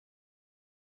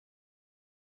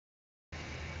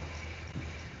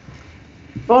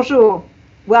Bonjour,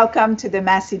 welcome to the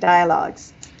Massey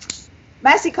Dialogues.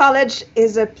 Massey College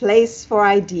is a place for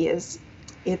ideas.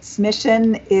 Its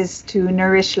mission is to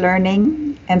nourish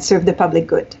learning and serve the public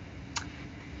good.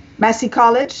 Massey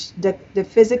College, the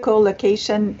physical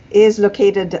location, is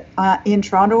located in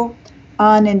Toronto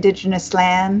on Indigenous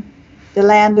land, the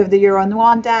land of the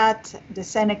Huron-Wendat, the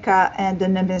Seneca, and the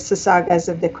Mississaugas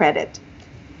of the Credit.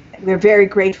 We're very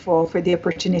grateful for the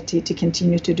opportunity to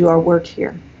continue to do our work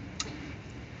here.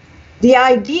 The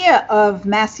idea of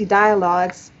Massey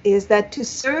Dialogues is that to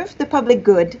serve the public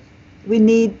good, we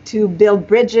need to build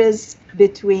bridges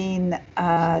between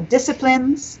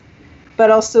disciplines,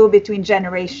 but also between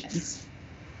generations.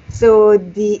 So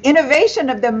the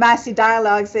innovation of the Massey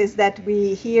Dialogues is that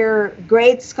we hear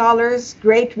great scholars,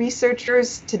 great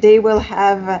researchers. Today we'll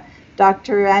have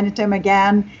Dr. Anita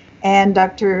McGahan and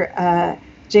Dr.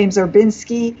 James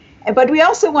Orbinski. But we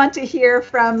also want to hear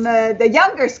from the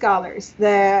younger scholars,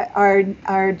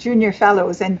 our junior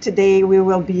fellows. And today we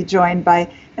will be joined by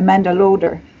Amanda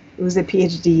Loder, who's a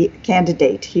PhD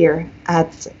candidate here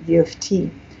at U of T.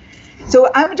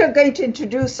 So I'm just going to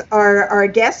introduce our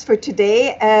guests for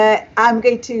today. I'm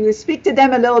going to speak to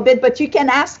them a little bit, but you can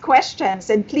ask questions,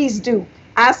 and please do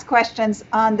ask questions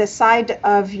on the side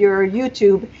of your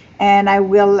YouTube, and I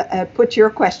will put your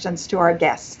questions to our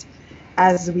guests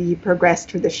as we progress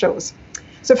through the shows.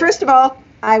 So first of all,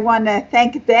 I want to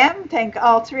thank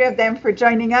all three of them for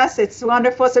joining us. It's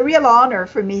wonderful. It's a real honor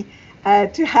for me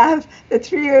to have the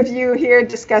three of you here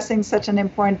discussing such an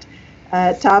important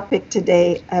topic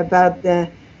today about the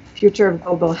future of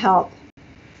global health.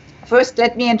 First,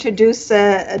 let me introduce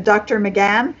Dr.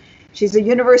 McGahan. She's a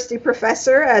university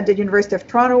professor at the University of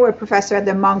Toronto, a professor at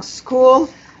the Munk School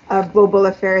of Global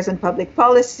Affairs and Public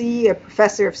Policy, a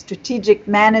professor of strategic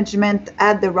management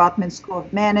at the Rotman School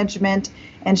of Management,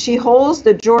 and she holds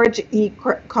the George E.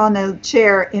 Connell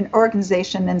Chair in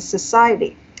Organization and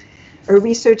Society. Her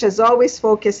research has always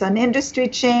focused on industry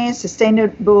change,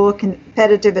 sustainable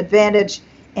competitive advantage,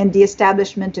 and the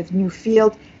establishment of new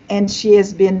fields, and she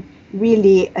has been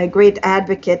really a great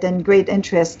advocate and great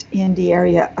interest in the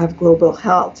area of global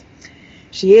health.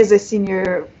 She is a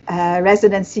senior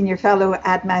resident senior fellow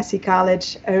at Massey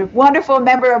College, a wonderful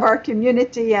member of our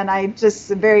community, and I'm just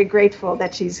very grateful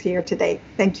that she's here today.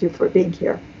 Thank you for being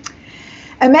here.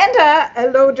 Amanda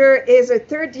Loder is a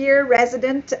third-year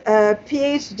resident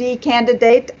PhD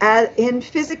candidate in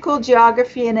physical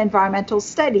geography and environmental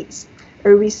studies.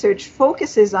 Her research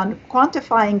focuses on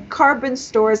quantifying carbon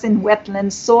stores in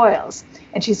wetland soils,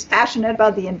 and she's passionate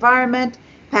about the environment,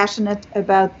 passionate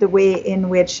about the way in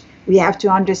which we have to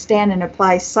understand and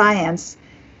apply science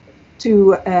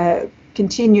to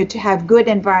continue to have good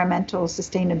environmental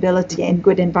sustainability and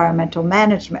good environmental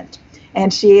management.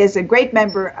 And she is a great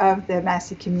member of the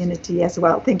Massey community as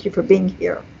well. Thank you for being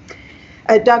here.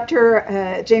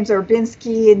 Dr. James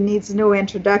Orbinski needs no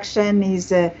introduction.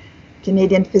 He's a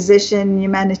Canadian physician,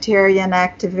 humanitarian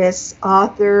activist,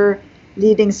 author,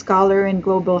 leading scholar in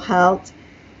global health.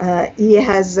 He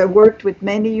has worked with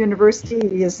many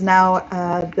universities. He is now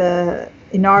the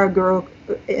inaugural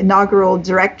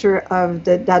director of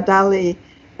the Dahdaleh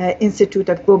Institute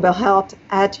of Global Health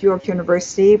at York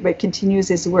University, but continues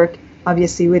his work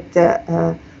obviously with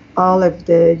all of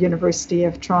the University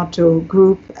of Toronto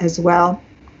group as well.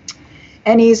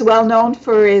 And he's well known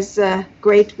for his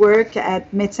great work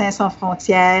at Médecins Sans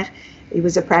Frontières. He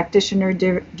was a practitioner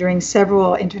during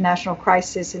several international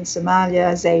crises in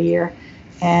Somalia, Zaire,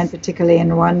 and particularly in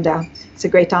Rwanda. It's a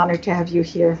great honor to have you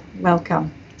here.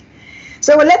 Welcome.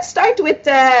 So let's start with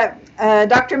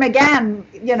Dr. McGahan.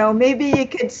 You know, maybe you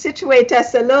could situate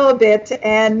us a little bit.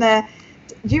 And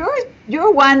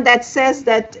you're one that says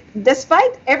that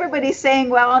despite everybody saying,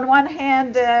 well, on one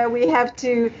hand, we have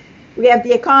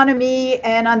the economy,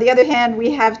 and on the other hand, we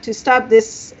have to stop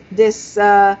this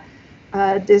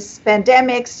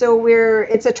pandemic. So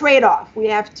it's a trade-off. We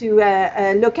have to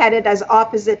look at it as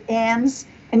opposite ends.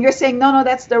 And you're saying, no,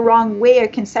 that's the wrong way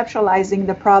of conceptualizing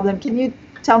the problem. Can you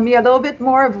tell me a little bit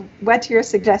more of what you're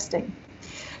suggesting?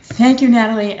 Thank you,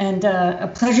 Natalie, and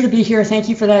a pleasure to be here. Thank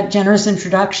you for that generous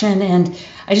introduction. And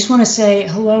I just want to say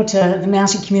hello to the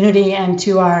Massey community and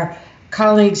to our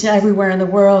colleagues everywhere in the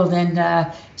world,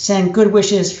 and send good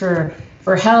wishes for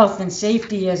health and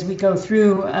safety as we go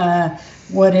through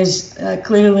what is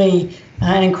clearly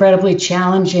an incredibly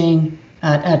challenging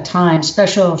time.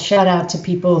 Special shout out to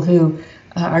people who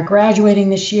are graduating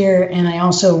this year, and I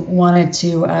also wanted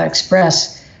to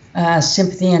express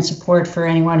sympathy and support for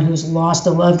anyone who's lost a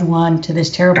loved one to this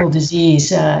terrible disease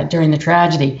during the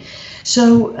tragedy.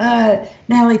 So,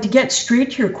 Natalie, to get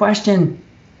straight to your question,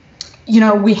 you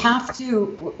know, we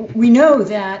know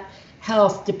that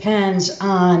health depends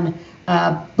on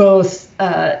both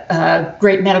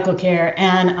great medical care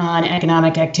and on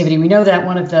economic activity. We know that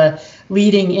one of the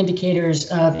leading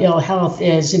indicators of ill health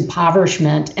is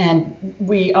impoverishment, and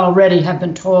we already have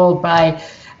been told by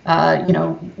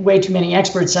way too many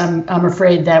experts, I'm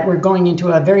afraid, that we're going into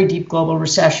a very deep global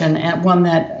recession, and one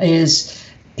that is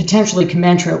potentially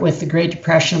commensurate with the Great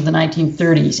Depression of the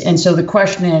 1930s. And so the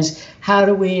question is, how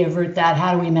do we avert that?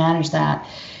 How do we manage that?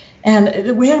 And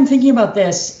the way I'm thinking about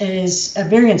this is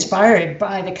very inspired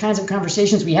by the kinds of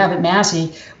conversations we have at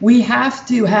Massey. We have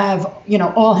to have,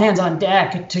 all hands on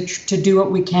deck to do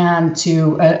what we can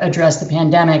to address the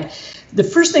pandemic. The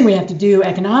first thing we have to do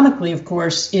economically, of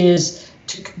course, is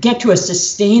to get to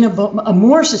a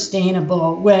more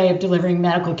sustainable way of delivering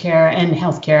medical care and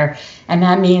healthcare. And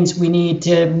that means we need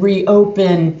to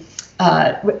reopen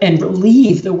and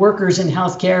relieve the workers in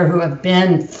healthcare who have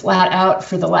been flat out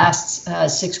for the last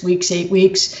 6 weeks, 8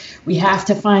 weeks. We have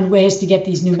to find ways to get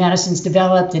these new medicines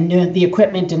developed and the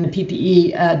equipment and the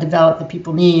PPE developed that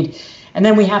people need. And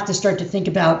then we have to start to think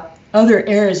about other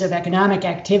areas of economic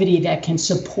activity that can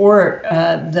support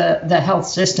the health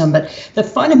system. But the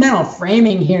fundamental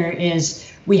framing here is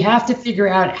we have to figure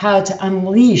out how to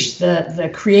unleash the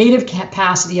creative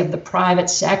capacity of the private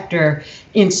sector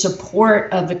in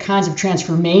support of the kinds of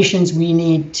transformations we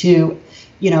need to,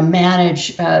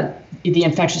 manage the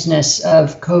infectiousness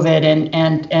of COVID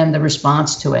and the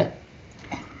response to it.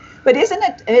 But isn't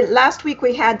it, last week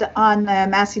we had on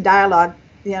Massey Dialogue,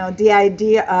 the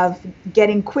idea of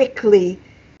getting quickly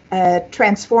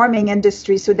transforming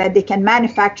industry so that they can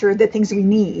manufacture the things we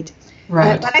need.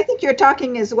 Right. But I think you're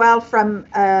talking as well from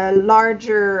a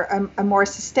larger, a more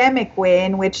systemic way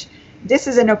in which this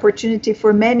is an opportunity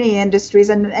for many industries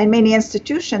and many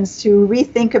institutions to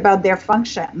rethink about their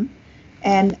function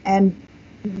and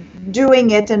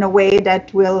doing it in a way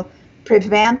that will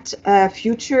prevent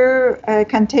future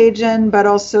contagion, but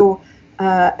also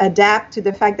adapt to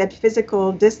the fact that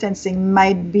physical distancing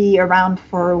might be around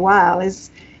for a while.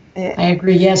 I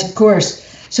agree. Yes, of course.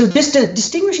 So just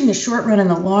distinguishing the short run and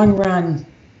the long run,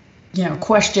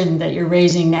 question that you're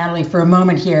raising, Natalie, for a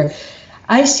moment here.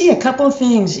 I see a couple of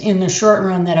things in the short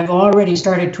run that have already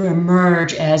started to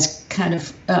emerge as kind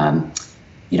of,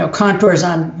 contours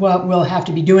on what we'll have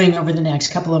to be doing over the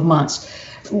next couple of months.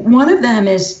 One of them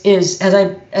is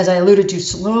as I alluded to,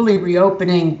 slowly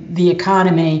reopening the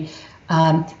economy.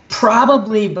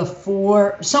 Probably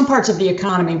before some parts of the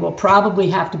economy will probably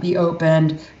have to be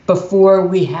opened before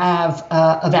we have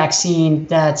a vaccine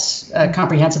that's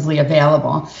comprehensively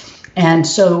available. And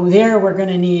so there we're going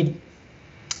to need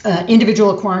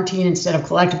individual quarantine instead of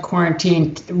collective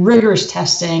quarantine, rigorous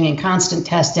testing and constant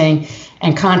testing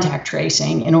and contact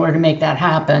tracing in order to make that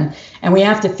happen. And we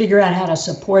have to figure out how to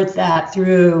support that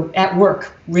through at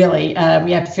work, really.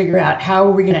 We have to figure out how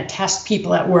are we going to test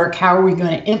people at work? How are we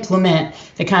going to implement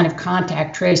the kind of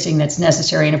contact tracing that's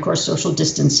necessary? And of course, social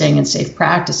distancing and safe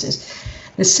practices.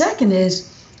 The second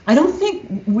is, I don't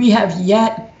think we have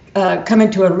yet come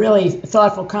into a really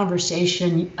thoughtful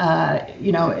conversation,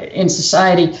 in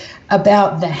society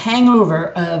about the hangover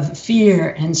of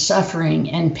fear and suffering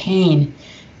and pain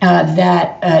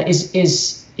that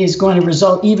is going to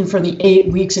result even for the 8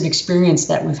 weeks of experience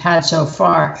that we've had so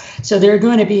far. So there are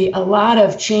going to be a lot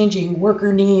of changing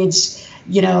worker needs.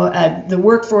 The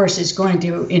workforce is going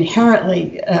to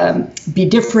inherently be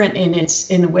different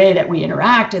in the way that we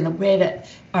interact, in the way that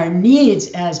our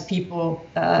needs as people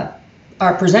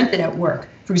are presented at work.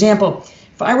 For example,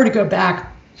 if I were to go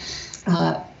back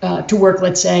to work,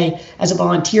 let's say, as a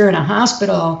volunteer in a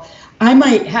hospital, I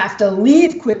might have to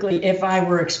leave quickly if I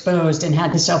were exposed and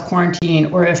had to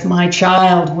self-quarantine, or if my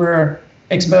child were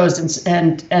exposed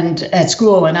and at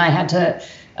school and I had to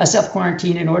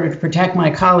self-quarantine in order to protect my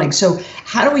colleagues. So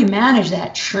how do we manage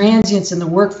that transience in the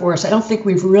workforce? I don't think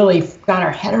we've really got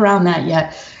our head around that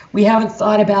yet. We haven't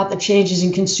thought about the changes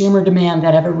in consumer demand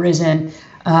that have arisen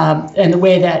and the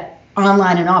way that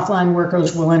online and offline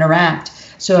workers will interact.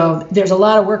 So there's a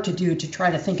lot of work to do to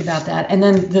try to think about that. And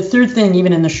then the third thing,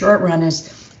 even in the short run,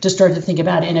 is to start to think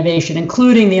about innovation,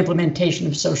 including the implementation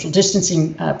of social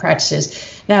distancing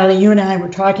practices. Natalie, you and I were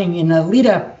talking in the lead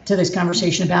up to this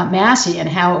conversation about Massey and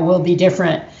how it will be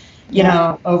different,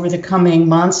 over the coming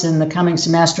months and the coming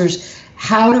semesters.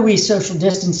 How do we social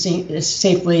distancing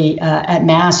safely at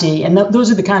Massey? And those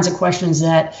are the kinds of questions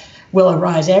that will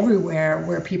arise everywhere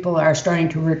where people are starting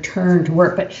to return to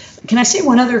work. But can I say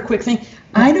one other quick thing?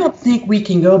 I don't think we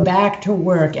can go back to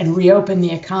work and reopen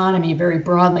the economy very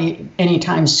broadly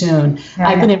anytime soon. Yeah.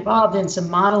 I've been involved in some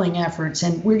modeling efforts,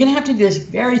 and we're going to have to do this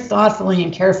very thoughtfully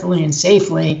and carefully and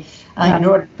safely in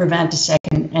order to prevent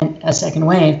a second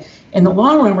wave. in the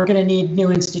long run, we're going to need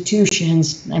new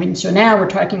institutions. I mean, so now we're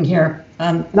talking here,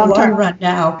 the long run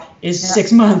now is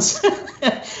 6 months.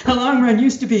 A long run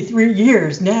used to be 3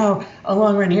 years. Now a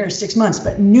long run here is 6 months,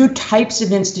 but new types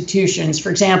of institutions. For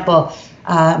example,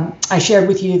 I shared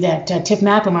with you that Tiff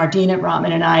McElmar, Dean at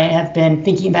Rotman, and I have been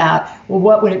thinking about, well,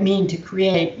 what would it mean to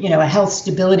create, a health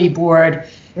stability board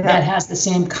that has the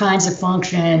same kinds of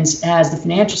functions as the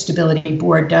financial stability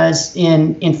board does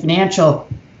in financial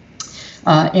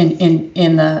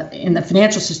in the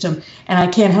financial system. And I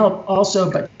can't help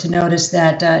also but to notice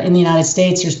that in the United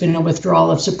States, there's been a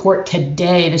withdrawal of support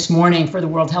today, this morning, for the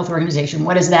World Health Organization.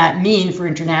 What does that mean for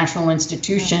international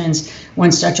institutions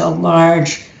when such a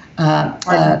large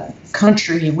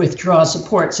country withdraws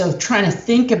support? So trying to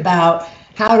think about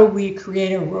how do we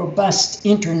create a robust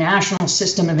international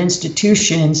system of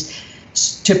institutions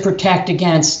to protect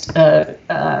against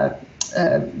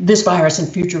this virus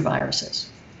and future viruses?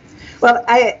 Well,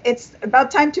 it's about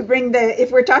time to bring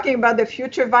if we're talking about the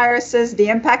future viruses, the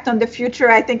impact on the future,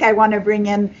 I think I want to bring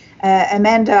in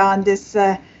Amanda on this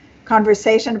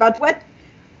conversation about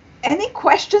any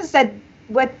questions that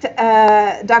what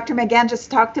Dr. McGahan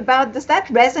just talked about. Does that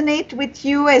resonate with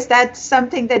you? Is that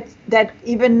something that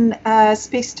even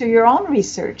speaks to your own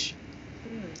research?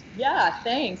 Yeah,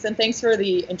 thanks. And thanks for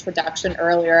the introduction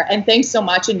earlier. And thanks so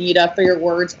much, Anita, for your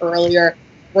words earlier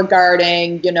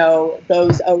regarding,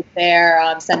 those out there,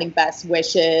 sending best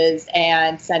wishes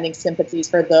and sending sympathies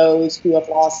for those who have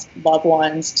lost loved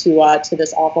ones to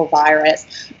this awful virus.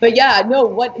 But yeah, no,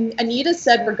 what Anita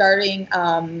said regarding,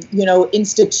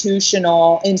 institutions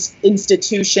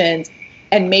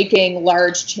and making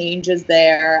large changes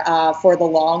there for the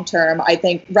long term, I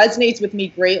think resonates with me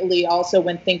greatly also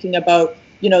when thinking about,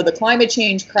 the climate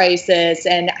change crisis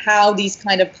and how these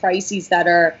kind of crises that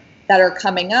are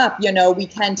coming up, we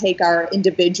can take our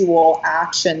individual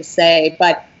actions,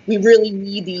 but we really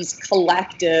need these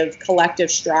collective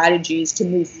strategies to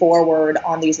move forward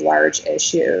on these large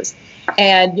issues.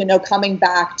 And, coming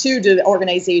back to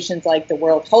organizations like the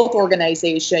World Health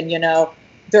Organization,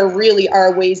 there really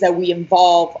are ways that we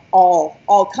involve all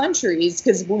countries,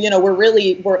 because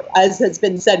we're as has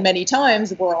been said many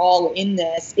times, we're all in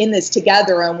this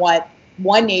together, and what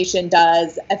one nation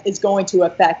does is going to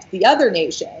affect the other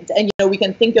nations. And we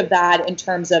can think of that in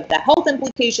terms of the health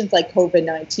implications like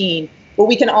COVID-19, but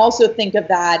we can also think of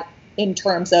that in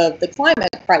terms of the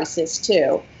climate crisis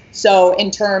too. So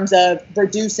in terms of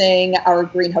reducing our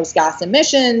greenhouse gas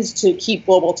emissions to keep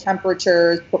global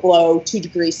temperatures below 2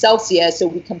 degrees Celsius, so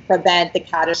we can prevent the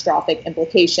catastrophic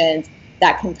implications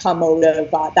that can come out of,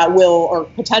 that will or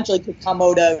potentially could come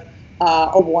out of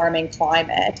a warming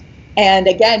climate. And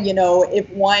again,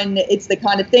 it's the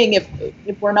kind of thing, if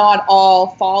we're not all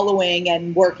following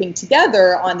and working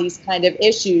together on these kind of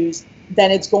issues,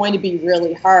 then it's going to be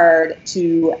really hard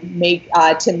to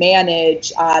manage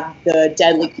the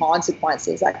deadly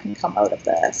consequences that can come out of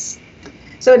this.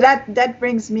 So that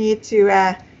brings me to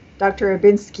Dr.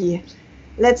 Orbinski.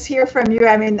 Let's hear from you.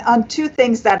 I mean, on two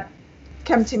things that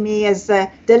come to me is the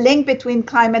link between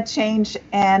climate change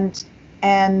and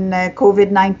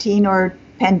COVID-19 or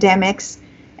pandemics,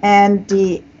 and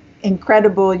the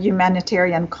incredible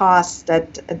humanitarian costs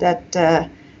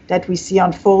that we see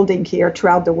unfolding here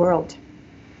throughout the world.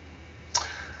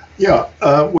 Yeah.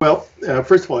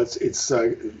 First of all, it's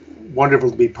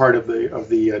wonderful to be part of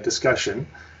the discussion,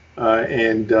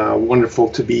 and wonderful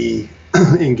to be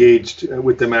engaged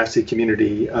with the Massey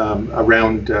community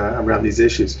around these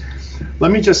issues.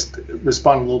 Let me just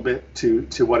respond a little bit to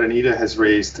what Anita has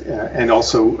raised, and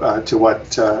also to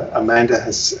what Amanda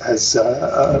has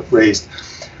raised.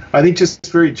 I think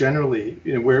just very generally,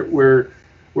 we're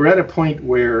at a point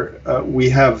where we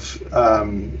have,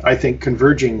 I think,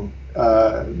 converging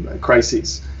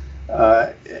crises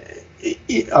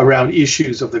around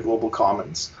issues of the global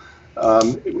commons.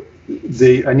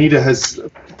 Anita has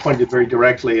pointed very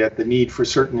directly at the need for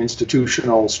certain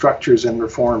institutional structures and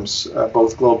reforms,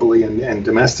 both globally and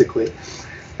domestically.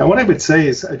 And what I would say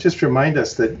is, just remind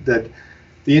us that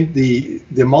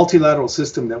the multilateral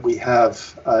system that we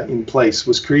have in place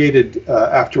was created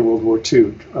after World War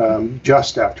II,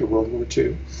 just after World War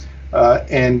II.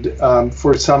 And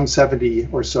for some 70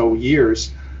 or so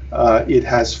years, it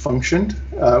has functioned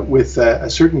with a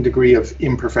certain degree of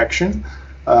imperfection.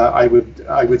 I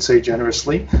would say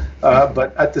generously,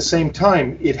 but at the same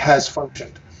time, it has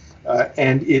functioned,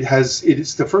 and it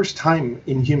is the first time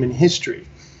in human history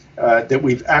that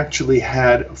we've actually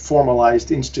had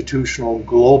formalized institutional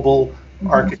global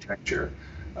architecture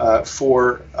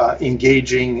for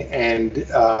engaging and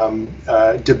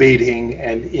debating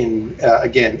and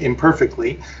again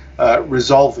imperfectly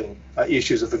resolving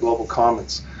issues of the global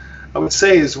commons. I would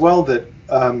say as well that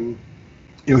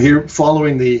here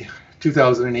following the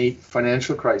 2008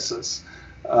 financial crisis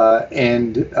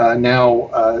and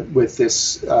now with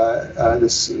this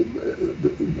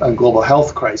global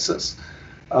health crisis,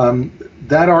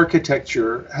 that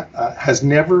architecture has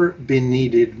never been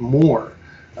needed more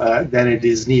than it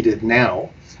is needed now,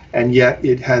 and yet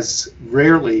it has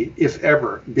rarely, if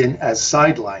ever, been as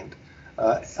sidelined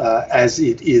as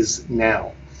it is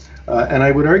now. And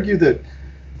I would argue that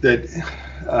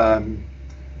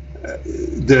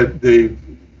the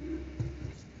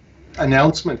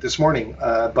announcement this morning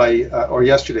or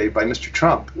yesterday by Mr.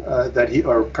 Trump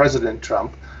or President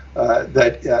Trump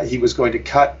that he was going to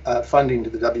cut funding to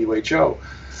the WHO,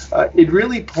 it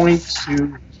really points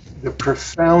to the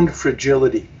profound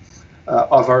fragility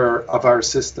of our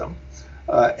system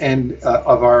and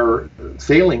of our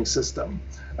failing system,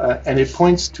 and it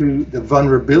points to the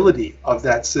vulnerability of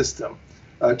that system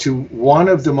to one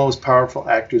of the most powerful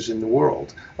actors in the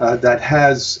world that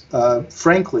has,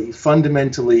 frankly,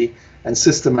 fundamentally and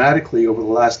systematically over the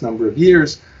last number of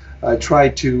years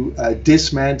tried to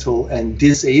dismantle and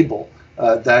disable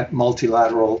that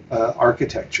multilateral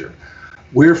architecture.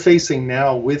 We're facing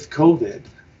now with COVID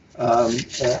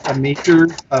a major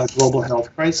global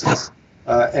health crisis,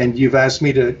 and you've asked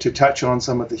me to touch on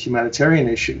some of the humanitarian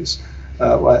issues.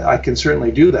 I can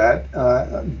certainly do that.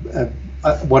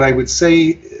 What I would say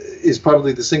is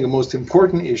probably the single most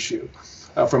important issue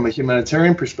from a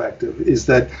humanitarian perspective is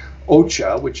that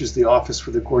OCHA, which is the Office for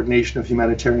the Coordination of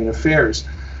Humanitarian Affairs,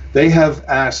 they have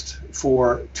asked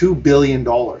for $2 billion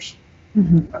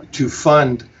to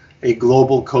fund a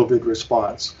global COVID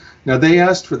response. Now, they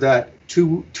asked for that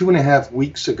two and a half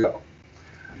weeks ago.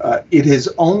 It has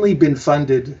only been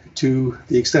funded to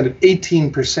the extent of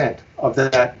 18% of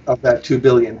that $2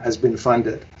 billion has been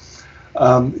funded.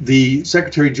 The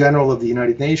Secretary General of the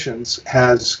United Nations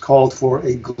has called for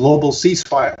a global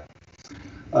ceasefire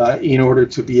in order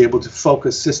to be able to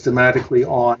focus systematically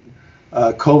on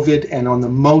COVID and on the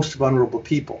most vulnerable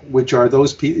people, which are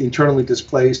those internally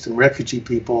displaced and refugee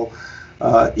people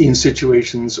in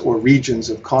situations or regions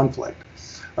of conflict.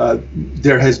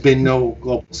 There has been no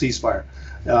global ceasefire.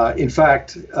 In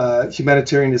fact,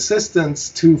 humanitarian assistance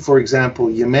to, for example,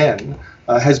 Yemen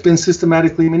has been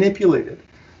systematically manipulated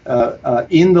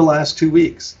in the last 2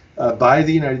 weeks by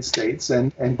the United States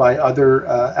and by other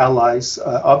allies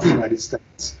of the United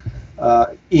States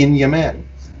in Yemen.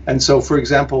 And so, for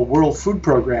example, World Food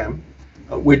Program,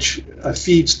 which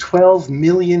feeds 12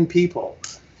 million people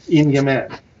in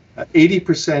Yemen,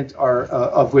 80%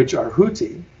 of which are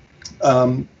Houthi,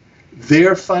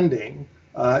 their funding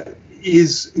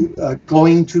is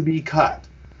going to be cut.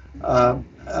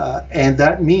 And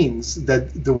that means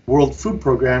that the World Food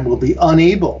Program will be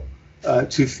unable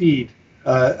to feed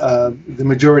the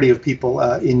majority of people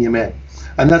in Yemen.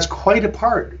 And that's quite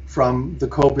apart from the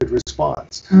COVID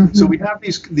response. So we have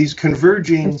these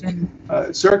converging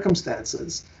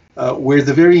circumstances where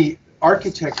the very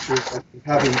architecture that we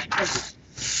have in place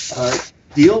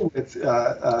deal with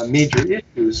major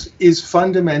issues is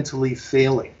fundamentally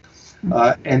failing.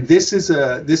 And this is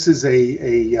a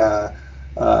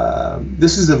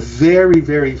very,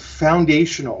 very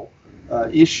foundational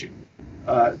issue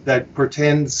that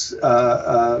portends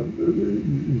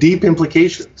deep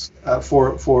implications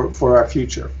for our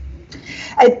future.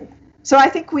 So I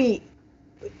think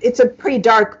it's a pretty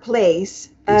dark place.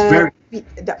 It's very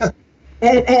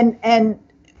and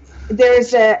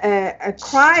there's a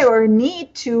cry or a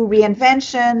need to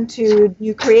reinvention, to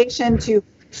new creation, to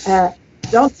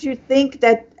don't you think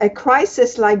that a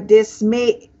crisis like this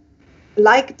may,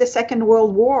 like the Second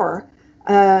World War,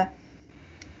 kind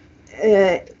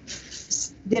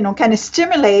of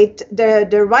stimulate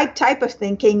the right type of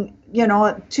thinking,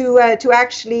 to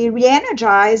actually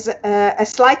re-energize a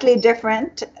slightly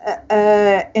different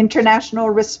international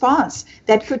response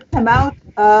that could come out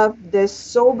of the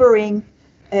sobering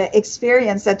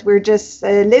experience that we're just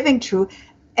living through.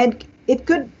 And it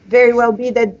could very well be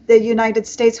that the United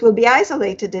States will be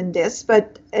isolated in this,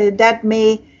 but that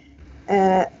may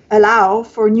allow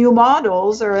for new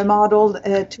models or a model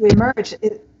to emerge.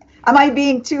 Am I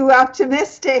being too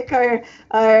optimistic or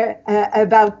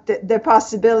about the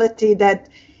possibility that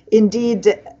indeed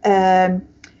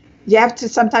you have to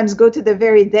sometimes go to the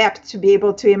very depth to be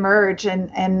able to emerge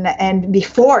and be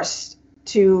forced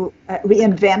to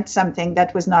reinvent something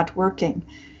that was not working?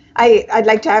 I'd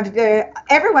like to have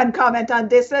everyone comment on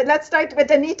this. Let's start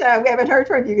with Anita. We haven't heard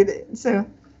from you. So,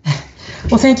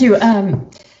 well, thank you.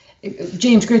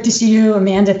 James, great to see you.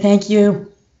 Amanda, thank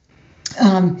you.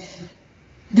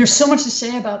 There's so much to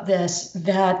say about this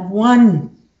that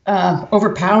one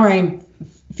overpowering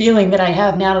feeling that I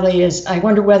have, Natalie, is I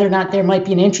wonder whether or not there might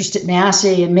be an interest at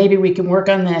Massey, and maybe we can work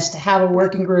on this to have a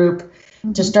working group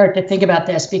to start to think about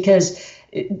this, because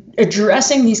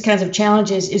addressing these kinds of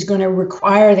challenges is going to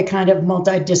require the kind of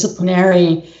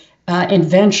multidisciplinary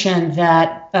invention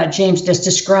that James just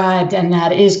described, and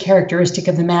that is characteristic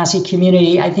of the Massey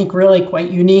community, I think, really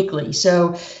quite uniquely.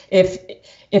 So if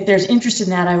there's interest in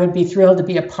that, I would be thrilled to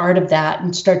be a part of that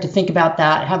and start to think about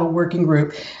that, have a working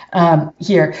group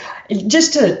here.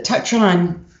 Just to touch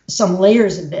on some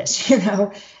layers of this,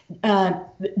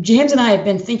 James and I have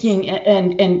been thinking,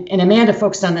 and Amanda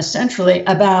focused on this centrally,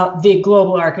 about the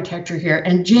global architecture here.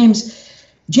 And James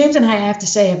and I have to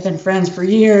say, have been friends for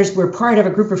years. We're part of a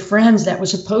group of friends that was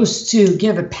supposed to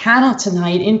give a panel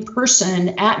tonight in person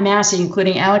at Massey,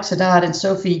 including Alex Haddad and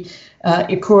Sophie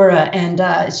Ikura, and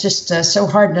it's just so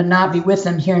hard to not be with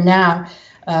them here now.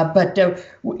 But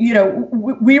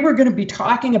we were going to be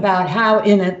talking about how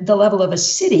in the level of a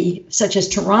city such as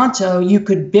Toronto, you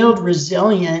could build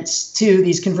resilience to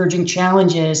these converging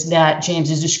challenges that James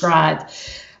has described.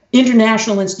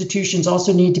 International institutions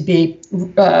also need to be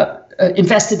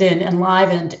invested in,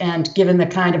 enlivened, and given the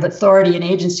kind of authority and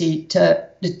agency to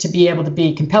be able to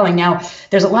be compelling. Now,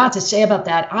 there's a lot to say about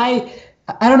that.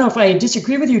 I don't know if I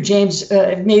disagree with you, James,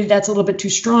 maybe that's a little bit too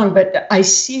strong, but I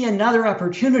see another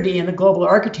opportunity in the global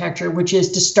architecture, which is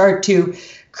to start to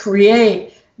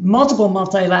create multiple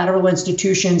multilateral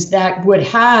institutions that would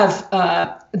have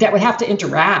to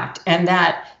interact, and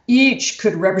that each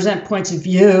could represent points of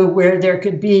view where there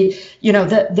could be,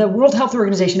 the World Health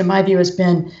Organization, in my view, has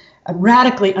been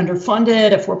radically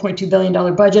underfunded, a $4.2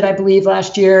 billion budget, I believe,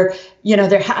 last year.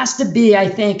 There has to be, I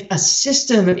think, a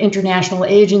system of international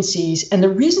agencies. And the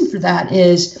reason for that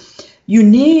is you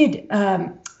need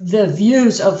the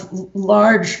views of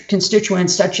large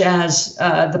constituents, such as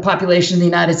the population of the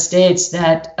United States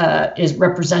that is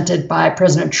represented by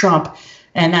President Trump,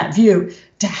 and that view,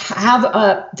 to have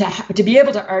to be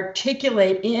able to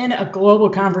articulate in a global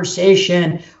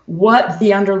conversation what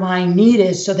the underlying need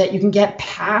is, so that you can get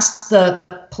past the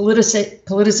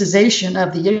politicization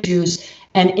of the issues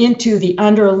and into the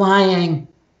underlying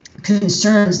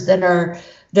concerns that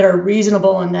are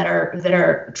reasonable and that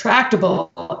are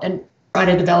tractable, and try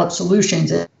to develop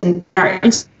solutions. And our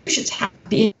institutions have to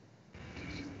be.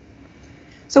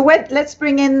 So let's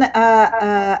bring in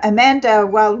Amanda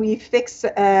while we fix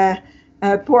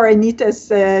poor Anita's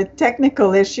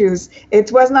technical issues.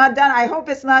 It was not done. I hope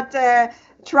it's not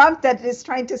Trump that is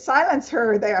trying to silence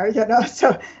her there,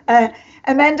 So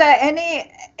Amanda,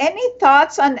 any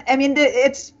thoughts on,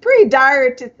 it's pretty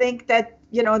dire to think that,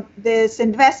 this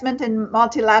investment in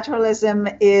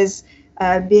multilateralism is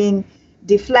being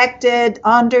deflected,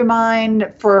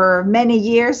 undermined for many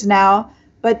years now,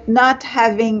 but not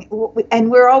having,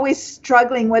 and we're always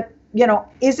struggling with,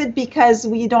 is it because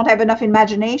we don't have enough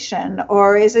imagination,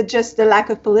 or is it just the lack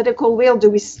of political will? Do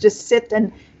we just sit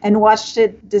and watch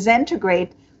it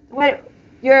disintegrate? What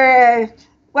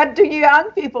do you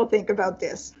young people think about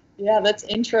this? Yeah, that's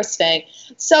interesting.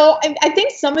 So I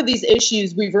think some of these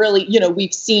issues we've really,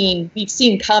 we've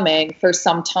seen coming for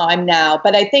some time now.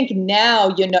 But I think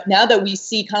now, now that we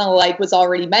see, kind of like was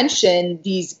already mentioned,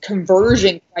 these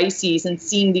converging crises and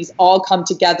seeing these all come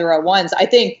together at once, I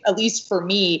think, at least for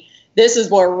me, this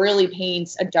is what really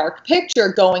paints a dark picture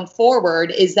going forward,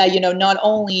 is that, not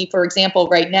only, for example,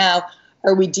 right now,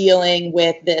 are we dealing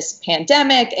with this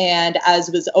pandemic, and as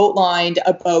was outlined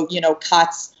about,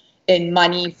 cuts in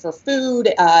money for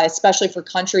food, especially for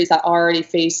countries that already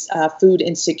face food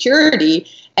insecurity.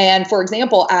 And, for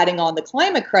example, adding on the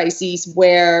climate crises,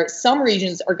 where some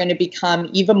regions are going to become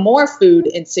even more food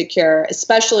insecure,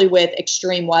 especially with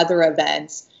extreme weather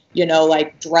events,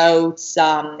 like droughts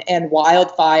and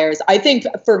wildfires. I think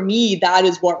for me, that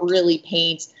is what really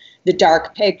paints the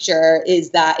dark picture,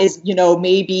 is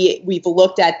maybe we've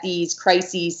looked at these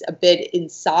crises a bit in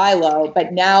silo,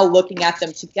 but now looking at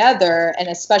them together, and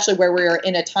especially where we're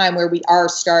in a time where we are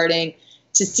starting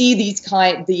to see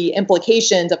the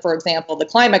implications of, for example, the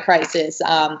climate crisis.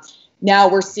 Now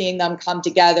we're seeing them come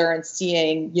together and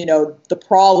seeing, the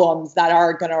problems that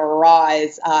are going to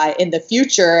arise in the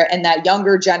future, and that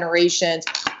younger generations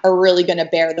are really going to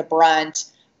bear the brunt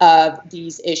of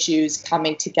these issues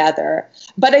coming together.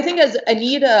 But I think, as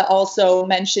Anita also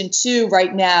mentioned too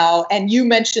right now, and you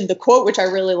mentioned the quote, which I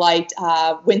really liked,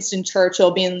 Winston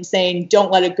Churchill saying,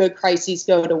 "Don't let a good crisis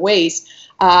go to waste."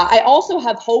 I also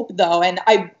have hope, though, and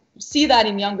I see that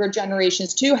in younger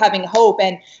generations too, having hope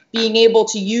and being able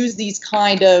to use these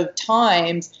kind of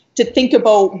times to think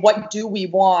about, what do we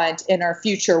want in our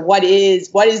future? What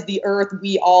is the earth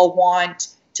we all want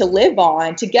to to live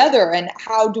on together, and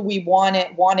how do we want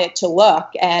it to look?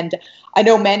 And I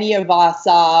know many of us,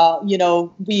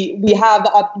 we have,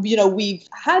 we've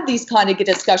had these kind of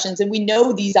discussions, and we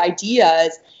know these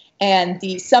ideas and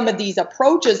some of these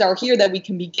approaches are here that we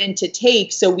can begin to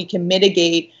take so we can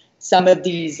mitigate some of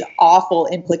these awful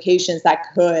implications that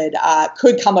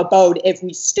could come about if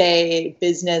we stay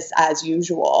business as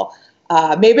usual.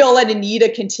 Maybe I'll let Anita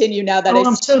continue now that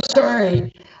I'm so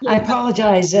sorry. Yeah. I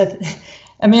apologize.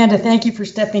 Amanda, thank you for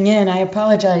stepping in. I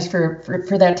apologize for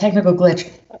that technical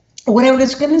glitch. What I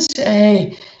was going to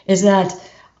say is that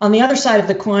on the other side of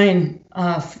the coin,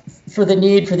 for the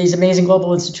need for these amazing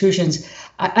global institutions,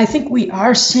 I think we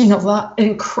are seeing an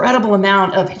incredible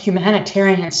amount of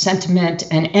humanitarian sentiment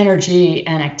and energy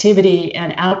and activity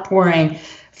and outpouring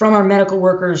from our medical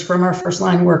workers, from our first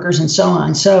line workers, and so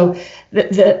on. So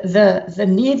the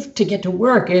need to get to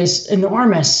work is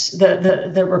enormous.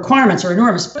 The requirements are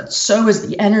enormous, but so is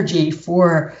the energy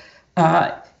for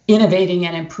innovating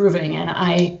and improving. And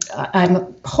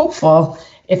I'm hopeful,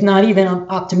 if not even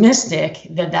optimistic,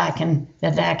 that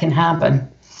can happen.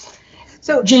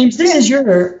 So James, this is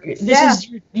your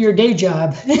day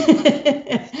job.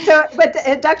 But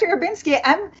Dr. Orbinski,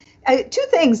 two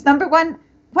things. Number one,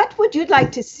 what would you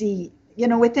like to see,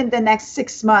 within the next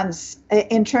 6 months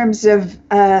in terms of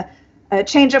a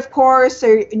change of course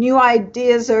or new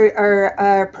ideas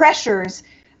or pressures,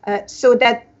 so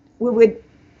that we would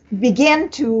begin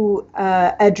to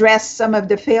address some of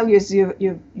the failures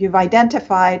you've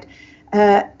identified?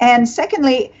 And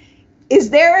secondly, is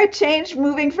there a change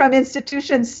moving from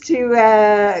institutions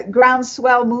to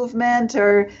groundswell movement,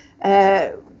 or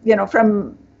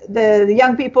from the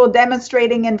young people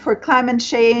demonstrating and for climate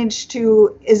change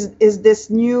to is this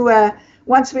new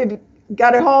once we've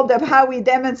got a hold of how we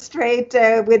demonstrate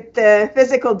with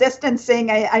physical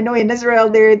distancing? I know in Israel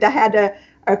they had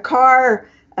a car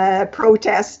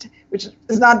protest, which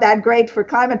is not that great for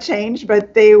climate change,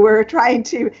 but they were trying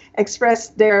to express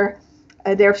their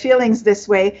feelings this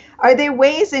way. Are there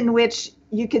ways in which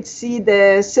you could see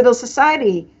the civil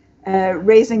society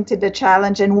raising to the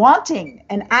challenge and wanting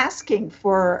and asking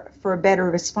for better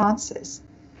responses?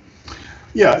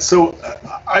 Yeah, so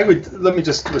let me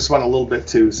just respond a little bit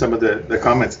to some of the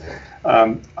comments.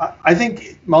 I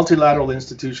think multilateral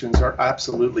institutions are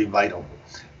absolutely vital.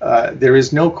 There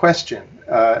is no question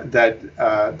that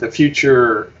the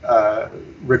future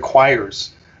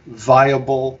requires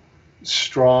viable,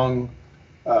 strong,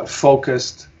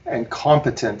 focused, and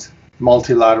competent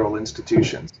multilateral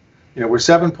institutions. We're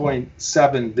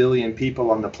 7.7 billion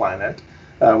people on the planet.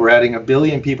 We're adding 1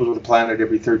 billion people to the planet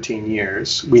every 13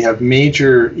 years. We have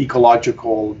major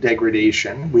ecological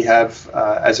degradation. We have,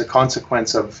 as a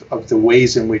consequence of the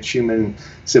ways in which human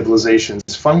civilizations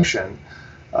function,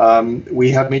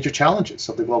 we have major challenges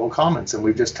of the global commons, and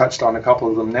we've just touched on a couple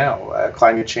of them now: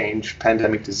 climate change,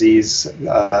 pandemic disease,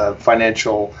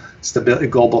 financial stability,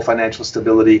 global financial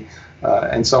stability,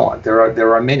 and so on.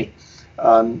 There are many.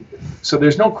 So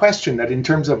there's no question that in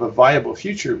terms of a viable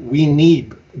future, we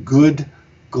need good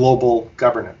global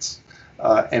governance.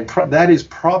 And that is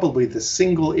probably the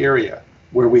single area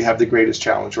where we have the greatest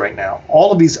challenge right now.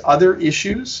 All of these other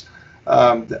issues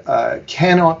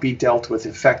cannot be dealt with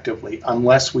effectively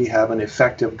unless we have an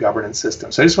effective governance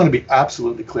system. So I just want to be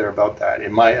absolutely clear about that,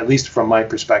 at least from my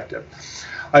perspective.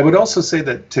 I would also say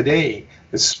that today,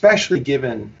 especially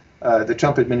given the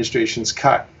Trump administration's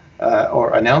cut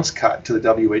or announced cut to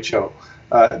the WHO,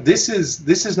 this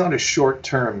is not a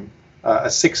short-term, a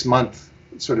 6-month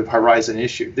sort of horizon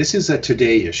issue. This is a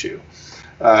today issue,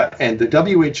 and the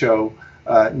WHO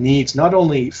needs not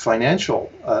only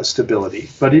financial stability,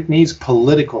 but it needs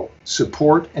political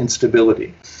support and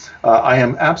stability. I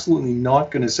am absolutely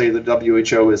not going to say that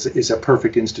WHO is a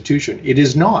perfect institution. It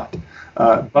is not,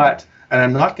 and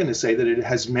I'm not going to say that it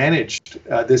has managed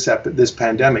this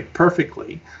pandemic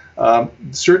perfectly.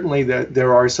 Certainly,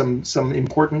 there are some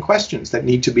important questions that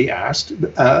need to be asked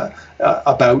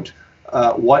about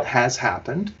what has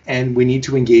happened, and we need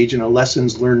to engage in a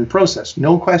lessons learned process.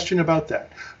 No question about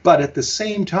that. But at the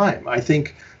same time, I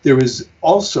think there is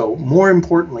also, more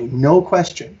importantly, no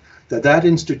question that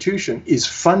institution is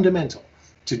fundamental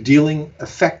to dealing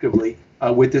effectively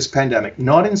with this pandemic,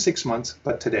 not in 6 months,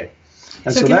 but today.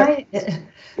 And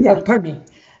pardon me.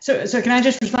 So can I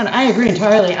just respond? I agree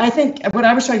entirely. I think what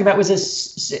I was talking about was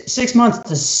 6 months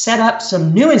to set up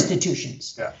some new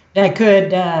institutions that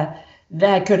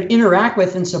could interact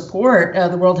with and support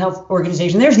the World Health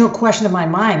Organization. There's no question in my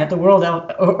mind that the World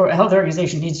Health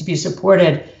Organization needs to be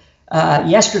supported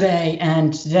yesterday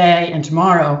and today and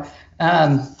tomorrow.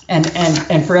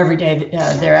 and for every day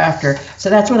thereafter. So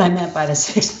that's what I meant by the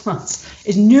 6 months,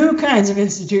 is new kinds of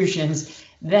institutions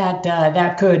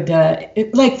that could,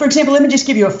 like, for example, let me just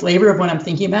give you a flavor of what I'm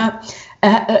thinking about.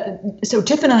 So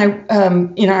Tiff and I,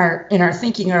 in our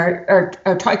thinking,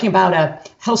 are talking about a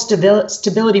health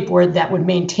stability board that would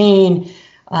maintain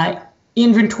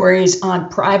inventories on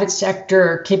private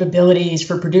sector capabilities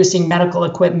for producing medical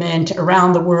equipment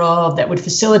around the world, that would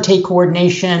facilitate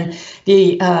coordination.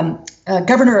 The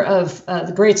governor of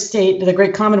the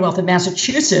great Commonwealth of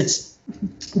Massachusetts,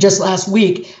 just last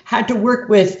week, had to work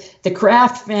with the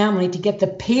Kraft family to get the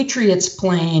Patriots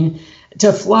plane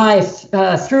to fly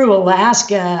through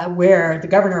Alaska, where the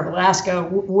governor of Alaska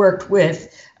worked with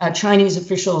Chinese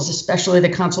officials, especially the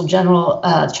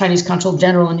Chinese consul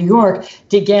general in New York,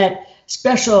 to get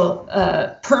special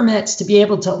permits to be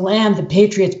able to land the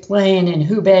Patriots plane in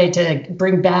Hubei to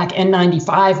bring back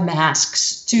N95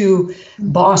 masks to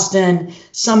Boston,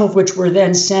 some of which were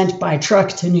then sent by truck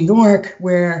to New York,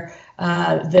 where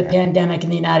the pandemic in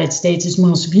the United States is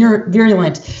most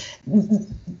virulent.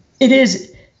 It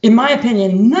is, in my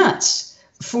opinion, nuts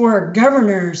for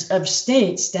governors of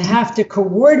states to have to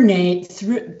coordinate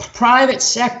through private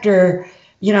sector,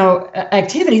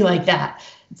 activity like that.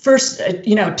 First,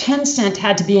 Tencent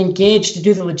had to be engaged to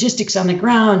do the logistics on the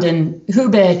ground in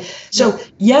Hubei. So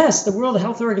yes, the World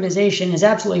Health Organization is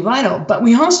absolutely vital, but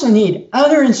we also need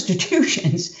other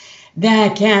institutions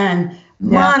that can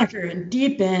monitor and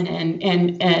deepen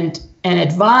and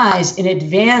advise in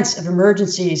advance of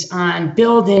emergencies on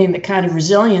building the kind of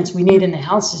resilience we need in the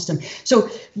health system. So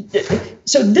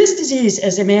this disease,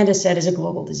 as Amanda said, is a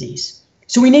global disease.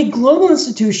 So we need global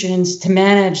institutions to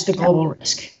manage the global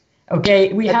risk.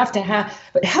 Okay, we have to have,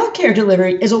 but healthcare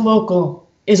delivery is a local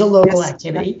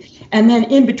activity. And then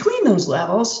in between those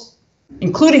levels,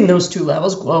 including those two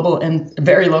levels, global and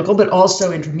very local, but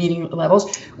also intermediate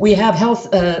levels, we have health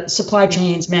supply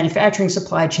chains, manufacturing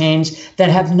supply chains that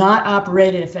have not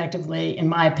operated effectively, in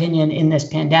my opinion, in this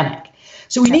pandemic.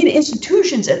 So we need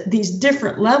institutions at these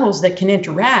different levels that can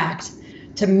interact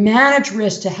to manage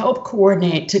risk, to help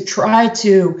coordinate, to try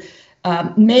to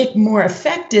make more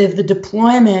effective the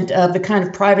deployment of the kind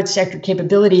of private sector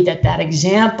capability that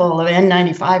example of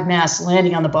N95 masks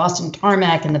landing on the Boston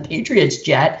tarmac and the Patriots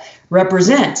jet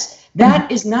represents.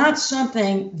 That is not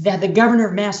something that the governor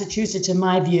of Massachusetts, in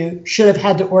my view, should have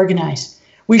had to organize.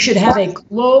 We should have a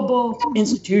global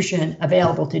institution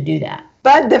available to do that.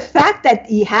 But the fact that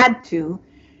he had to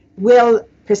will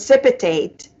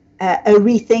precipitate a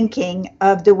rethinking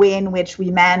of the way in which we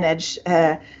manage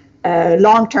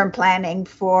long-term planning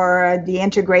for the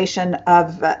integration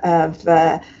of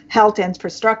health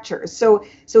infrastructure. So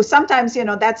sometimes,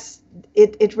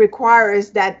 it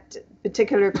requires that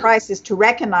particular crisis to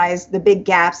recognize the big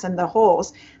gaps and the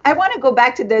holes. I want to go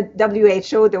back to the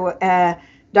WHO,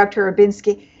 Dr.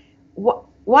 Orbinski.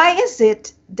 Why is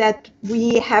it that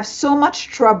we have so much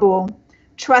trouble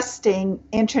trusting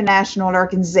international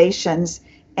organizations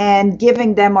and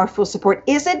giving them our full support?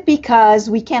 Is it because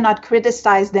we cannot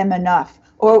criticize them enough,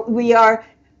 or we are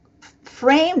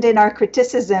framed in our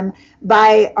criticism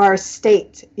by our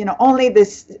state? Only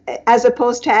this, as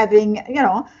opposed to having,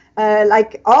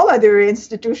 like all other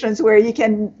institutions where you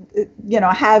can,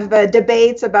 have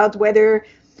debates about whether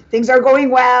things are going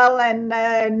well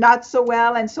and not so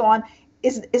well and so on.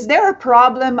 Is there a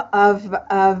problem of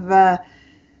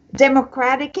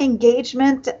democratic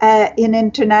engagement in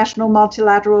international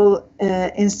multilateral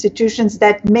institutions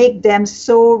that make them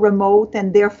so remote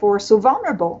and therefore so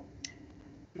vulnerable?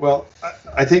 Well,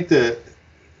 I think the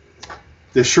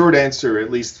short answer,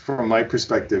 at least from my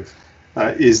perspective,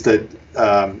 is that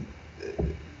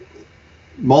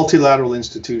multilateral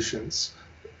institutions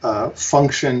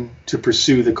function to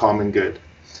pursue the common good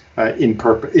in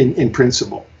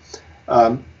principle.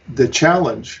 The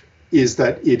challenge is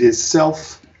that it is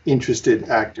self-interested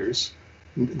actors,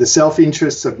 the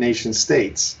self-interests of nation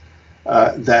states,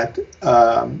 that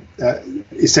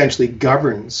essentially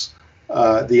governs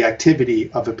the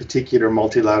activity of a particular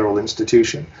multilateral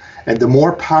institution. And the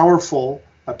more powerful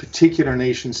a particular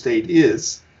nation state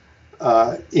is,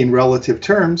 in relative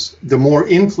terms, the more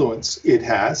influence it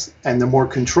has and the more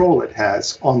control it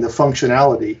has on the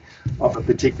functionality of a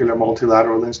particular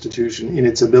multilateral institution in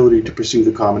its ability to pursue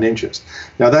the common interest.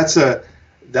 Now, that's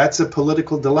a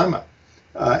political dilemma,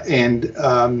 and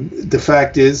the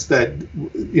fact is that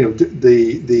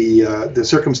the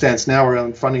circumstance now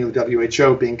around funding of the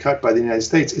WHO being cut by the United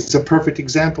States is a perfect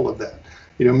example of that.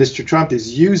 Mr. Trump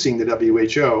is using the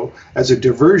WHO as a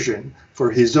diversion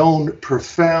for his own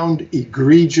profound,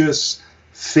 egregious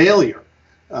failure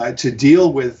to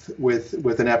deal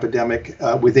with an epidemic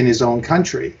within his own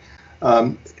country.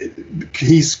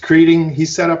 He's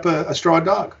set up a straw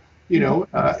dog,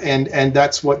 and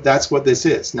that's what this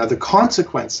is. Now, the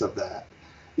consequence of that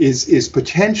is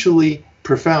potentially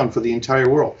profound for the entire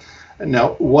world.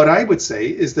 Now, what I would say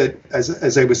is that,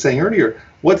 as I was saying earlier,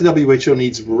 what the WHO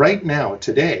needs right now,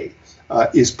 today,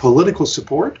 is political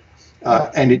support,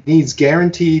 and it needs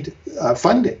guaranteed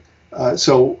funding.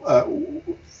 So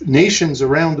nations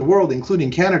around the world, including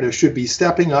Canada, should be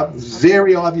stepping up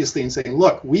very obviously and saying,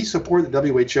 look, we support the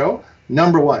WHO,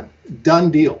 number one, done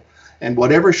deal. And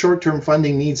whatever short-term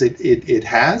funding needs it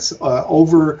has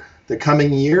over the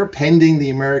coming year, pending the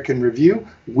American review,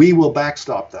 we will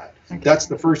backstop that. Okay. That's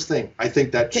the first thing I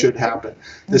think that should happen.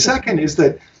 The second is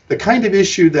that the kind of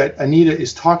issue that Anita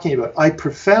is talking about, I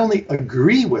profoundly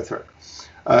agree with her.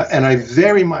 And I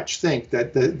very much think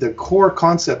that the core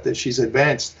concept that she's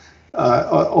advanced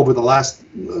over the last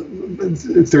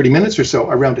 30 minutes or so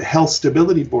around a health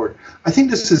stability board, I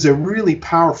think this is a really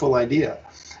powerful idea.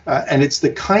 And it's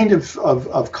the kind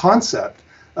of concept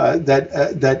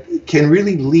that can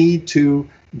really lead to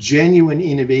genuine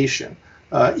innovation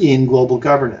in global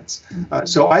governance.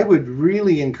 So I would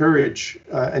really encourage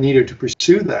Anita to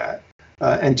pursue that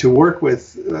and to work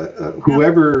with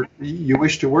whoever you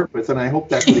wish to work with, and I hope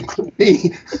that would include me,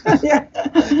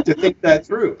 to think that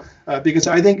through, because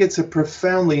I think it's a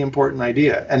profoundly important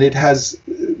idea, and it has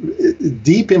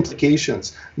deep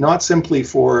implications, not simply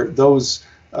for those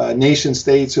nation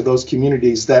states or those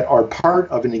communities that are part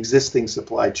of an existing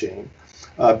supply chain,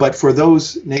 but for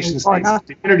those nation states and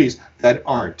communities that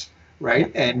aren't,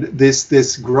 right? And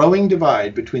this growing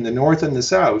divide between the North and the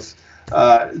South,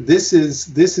 this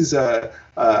is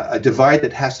a divide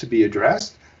that has to be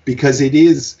addressed, because it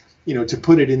is, to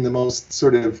put it in the most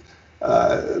sort of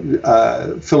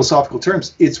philosophical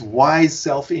terms, it's wise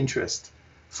self-interest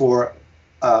for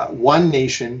one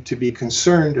nation to be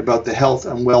concerned about the health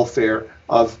and welfare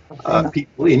of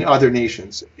people in other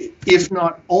nations, if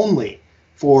not only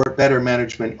for better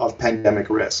management of pandemic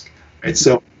risk. Right?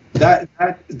 So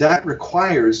that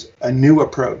requires a new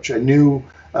approach, a new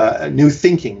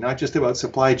thinking, not just about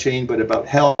supply chain, but about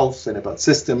health and about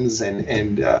systems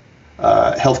and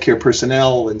healthcare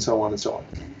personnel and so on and so on.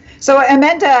 So,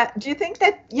 Amanda, do you think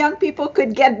that young people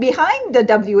could get behind the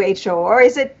WHO, or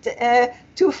is it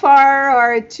too far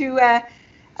or too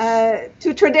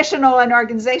traditional an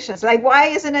organizations? Like, why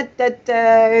isn't it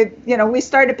that we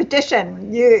start a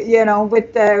petition,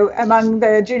 with among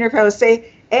the junior fellows,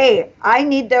 say, hey, I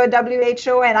need the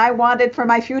WHO and I want it for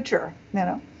my future,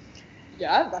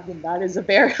 Yeah, I mean, that is a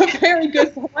very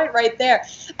good point right there.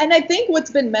 And I think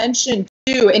what's been mentioned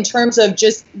too, in terms of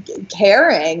just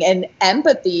caring and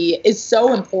empathy, is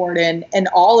so important in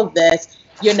all of this,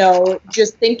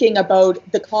 just thinking about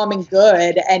the common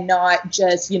good and not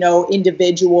just,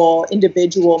 individual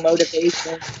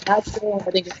motivation. That's really,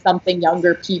 I think, it's something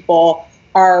younger people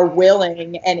are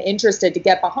willing and interested to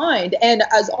get behind. And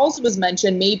as also was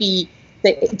mentioned, maybe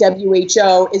the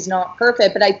WHO is not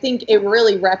perfect, but I think it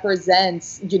really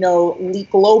represents,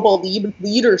 global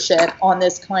leadership on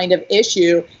this kind of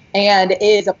issue, and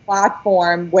is a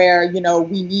platform where,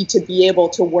 we need to be able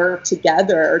to work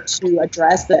together to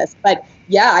address this. But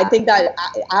yeah, I think that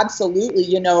absolutely,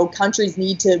 countries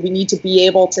we need to be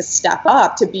able to step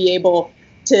up, to be able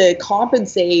to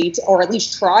compensate, or at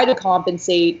least try to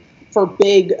compensate, for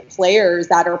big players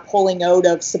that are pulling out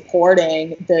of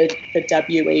supporting the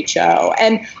WHO.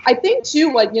 And I think too,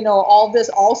 what, all this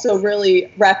also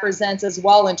really represents as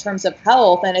well in terms of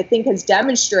health, and I think has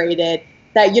demonstrated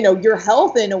that, your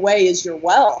health in a way is your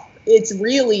wealth. It's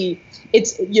really,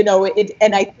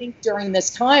 and I think during this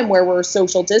time where we're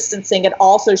social distancing, it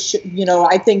also,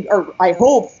 I think, or I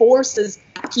hope, forces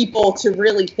people to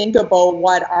really think about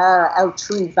what are our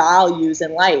true values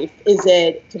in life. Is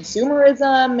it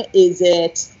consumerism? Is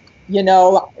it,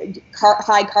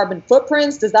 high carbon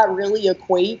footprints? Does that really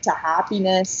equate to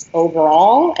happiness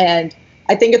overall? And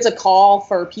I think it's a call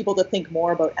for people to think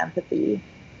more about empathy.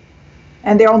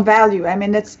 And their own value. I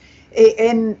mean,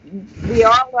 we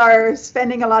all are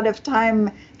spending a lot of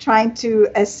time trying to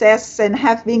assess and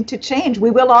having to change.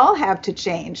 We will all have to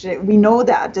change. We know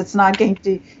that it's not going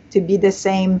to be the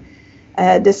same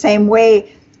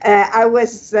way. I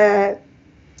was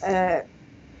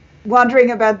wondering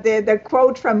about the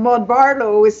quote from Maud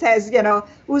Barlow, who says,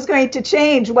 who's going to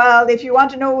change? Well, if you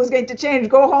want to know who's going to change,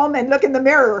 go home and look in the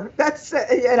mirror. That's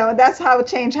that's how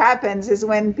change happens, is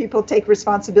when people take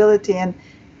responsibility and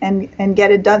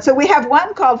get it done. So we have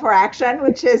one call for action,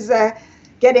 which is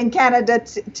getting Canada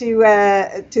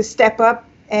to step up,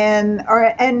 and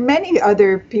many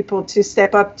other people to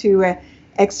step up to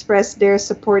expressed their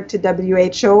support to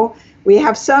WHO. We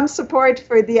have some support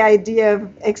for the idea of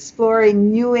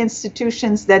exploring new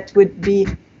institutions that would be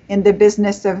in the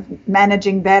business of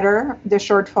managing better the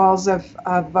shortfalls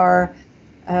of our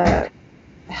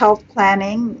health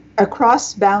planning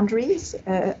across boundaries,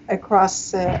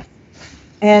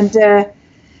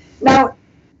 now,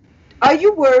 are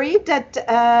you worried that,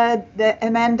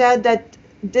 Amanda, that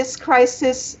this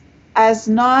crisis has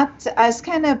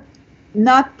kind of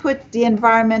not put the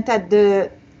environment at the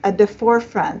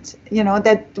forefront? You know,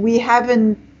 that we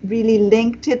haven't really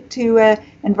linked it to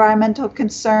environmental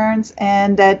concerns,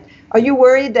 and that are you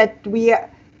worried that we,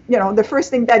 you know, the first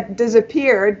thing that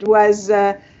disappeared was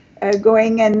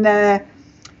going and the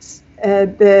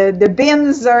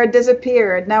bins are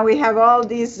disappeared. Now we have all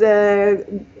these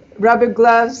rubber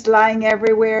gloves lying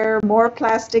everywhere, more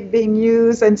plastic being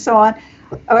used, and so on.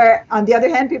 Or on the other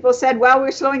hand, people said, well,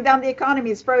 we're slowing down the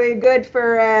economy. It's probably good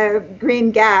for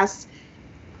green gas.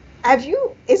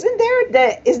 Is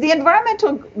the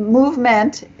environmental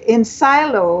movement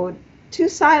too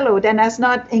siloed and has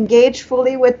not engaged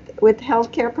fully with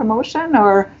healthcare promotion,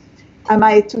 or am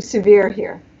I too severe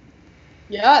here?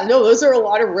 Yeah, no, those are a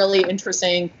lot of really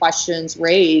interesting questions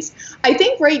raised. I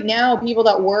think right now, people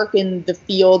that work in the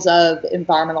fields of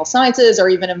environmental sciences or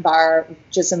even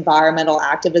just environmental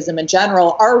activism in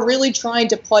general are really trying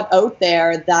to put out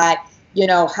there that, you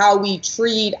know, how we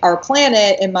treat our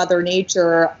planet and Mother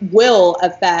Nature will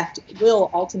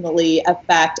ultimately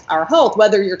affect our health,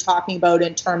 whether you're talking about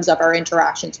in terms of our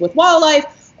interactions with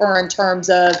wildlife or in terms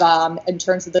of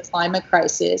the climate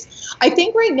crisis. I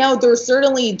think right now there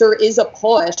is a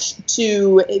push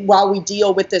to, while we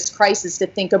deal with this crisis, to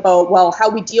think about, well, how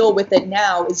we deal with it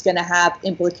now is going to have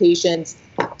implications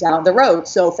down the road.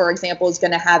 So, for example, it's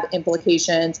going to have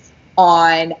implications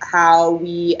on how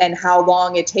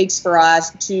long it takes for us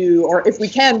to, or if we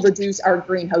can, reduce our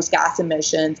greenhouse gas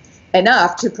emissions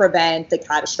enough to prevent the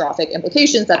catastrophic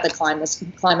implications that the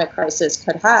climate crisis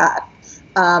could have.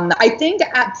 I think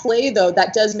at play, though,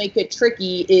 that does make it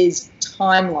tricky is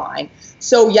timeline.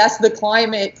 So yes, the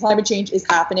climate change is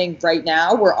happening right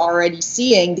now. We're already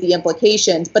seeing the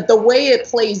implications, but the way it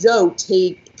plays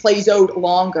out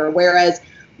longer. Whereas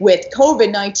with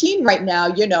COVID-19 right now,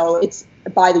 you know, it's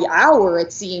by the hour,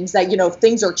 it seems that, you know,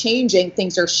 things are changing,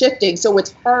 things are shifting. So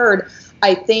it's hard,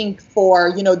 I think,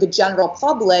 for, you know, the general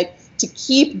public to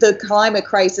keep the climate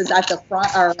crisis at the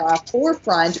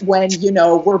forefront when, you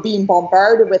know, we're being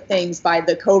bombarded with things by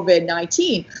the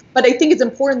COVID-19. But I think it's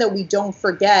important that we don't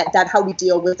forget that how we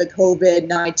deal with the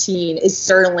COVID-19 is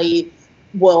certainly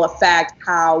will affect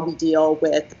how we deal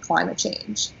with climate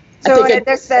change. So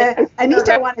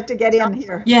Anita wanted to get in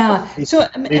here. Yeah. So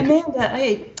Amanda,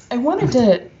 I wanted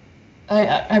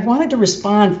to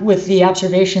respond with the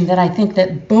observation that I think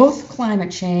that both climate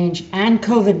change and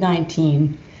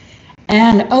COVID-19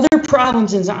 and other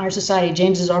problems in our society,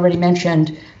 James has already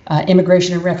mentioned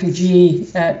immigration and refugee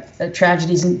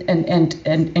tragedies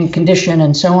and condition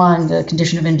and so on, the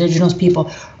condition of Indigenous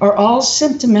people, are all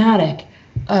symptomatic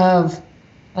of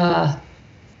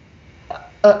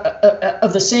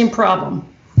the same problem,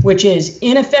 which is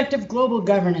ineffective global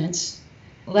governance,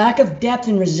 lack of depth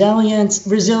and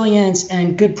resilience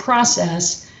and good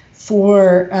process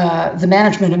for the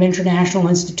management of international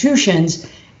institutions,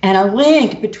 and a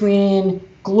link between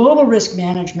global risk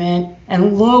management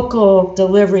and local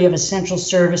delivery of essential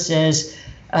services,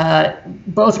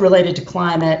 both related to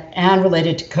climate and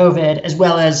related to COVID, as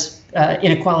well as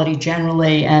inequality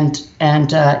generally and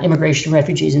immigration and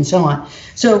refugees and so on.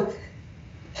 So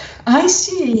I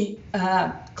see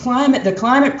the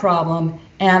climate problem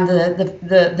and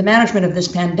the management of this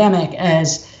pandemic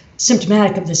as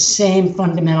symptomatic of the same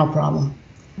fundamental problem,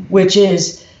 which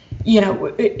is, you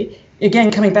know,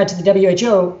 again, coming back to the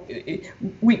WHO,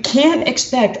 we can't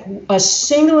expect a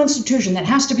single institution that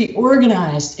has to be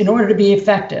organized in order to be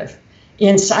effective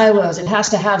in silos. It has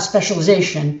to have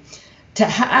specialization, to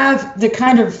have the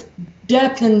kind of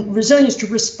depth and resilience to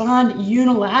respond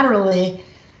unilaterally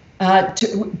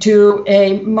to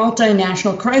a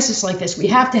multinational crisis like this. We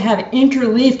have to have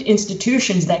interleaved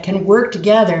institutions that can work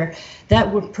together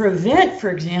that would prevent, for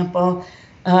example,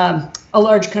 a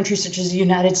large country such as the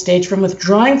United States from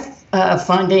withdrawing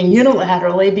funding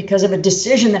unilaterally because of a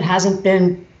decision that hasn't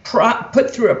been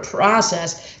put through a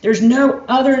process. There's no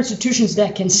other institutions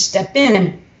that can step in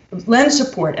and lend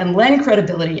support and lend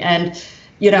credibility and,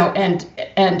 you know, and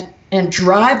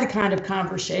drive the kind of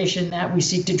conversation that we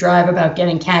seek to drive about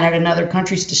getting Canada and other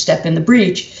countries to step in the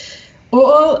breach.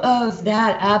 All of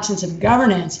that absence of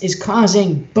governance is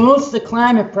causing both the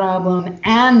climate problem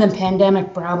and the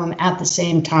pandemic problem at the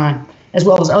same time. as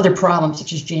well as other problems,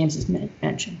 such as James has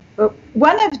mentioned.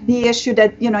 One of the issues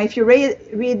that, if you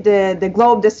read the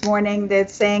Globe this morning,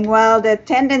 that's saying, well, the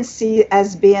tendency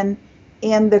has been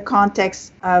in the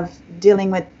context of dealing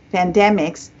with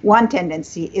pandemics, one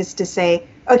tendency is to say,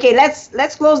 okay,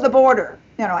 let's close the border,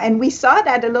 and we saw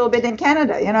that a little bit in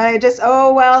Canada,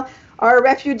 our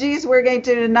refugees, we're going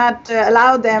to not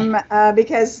allow them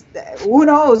because who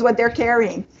knows what they're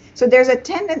carrying. So there's a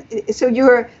tendency,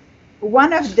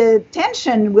 one of the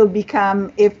tension will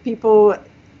become if people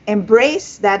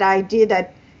embrace that idea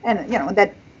that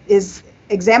is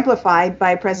exemplified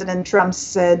by President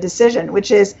Trump's decision,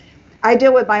 which is, I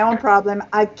deal with my own problem,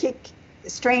 I kick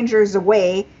strangers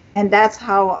away, and that's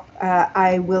how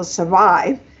I will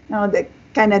survive.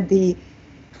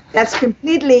 That's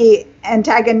completely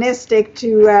antagonistic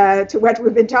to what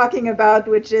we've been talking about,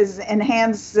 which is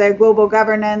enhance global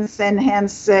governance,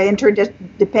 enhance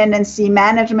interdependency,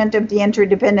 management of the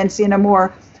interdependency in a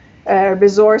more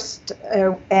resourced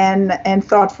and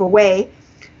thoughtful way.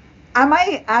 Am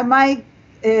I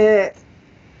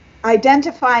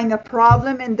identifying a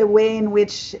problem in the way in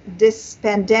which this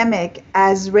pandemic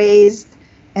has raised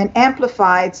and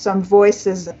amplified some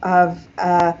voices of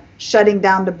shutting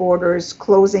down the borders,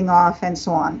 closing off, and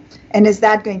so on? And is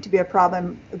that going to be a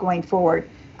problem going forward?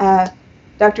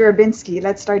 Dr. Orbinski,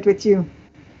 let's start with you.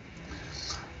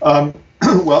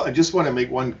 Well, I just want to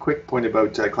make one quick point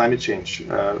about climate change,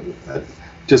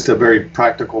 just a very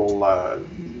practical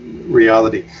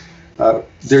reality.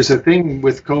 There's a thing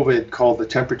with COVID called the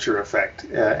temperature effect,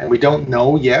 and we don't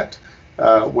know yet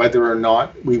whether or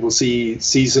not we will see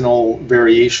seasonal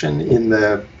variation in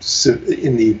the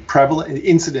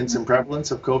incidence and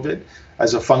prevalence of COVID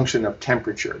as a function of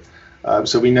temperature.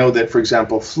 So we know that, for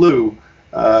example, flu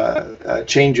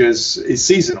changes is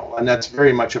seasonal, and that's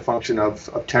very much a function of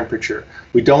temperature.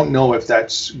 We don't know if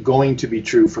that's going to be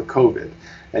true for COVID.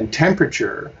 And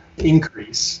temperature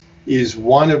increase is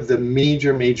one of the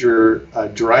major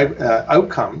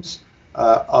outcomes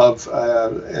of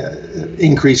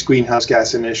increased greenhouse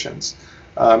gas emissions.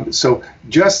 So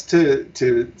just to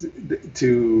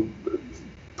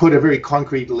put a very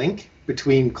concrete link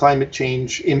between climate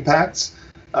change impacts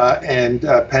and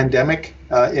pandemic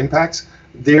impacts,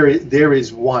 there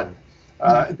is one.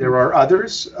 There are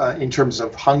others in terms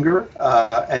of hunger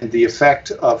and the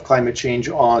effect of climate change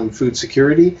on food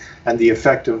security and the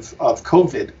effect of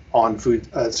COVID on food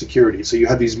security. So you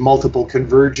have these multiple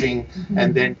converging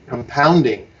and then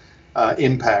compounding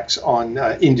impacts on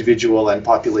individual and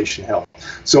population health.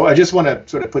 So I just want to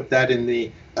sort of put that in the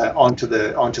onto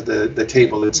the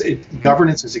table.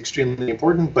 Governance is extremely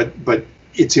important, but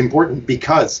it's important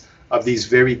because of these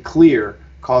very clear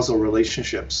causal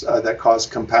relationships that cause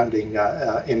compounding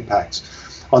impacts.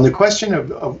 On the question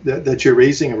that you're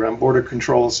raising around border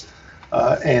controls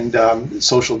and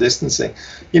social distancing,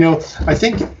 I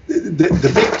think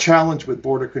the big challenge with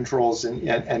border controls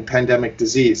and pandemic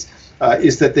disease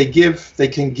is that they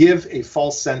can give a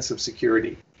false sense of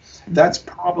security. That's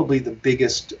probably the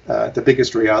biggest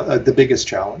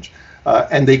challenge,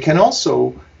 and they can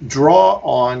also draw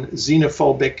on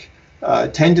xenophobic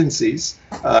tendencies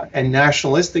and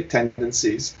nationalistic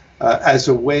tendencies as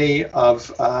a way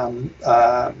of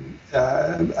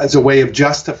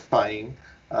justifying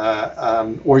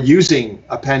or using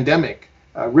a pandemic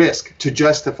risk to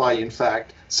justify, in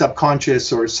fact,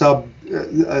 subconscious or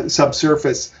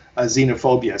subsurface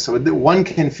xenophobia. So one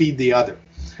can feed the other.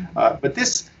 But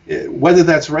this, whether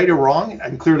that's right or wrong,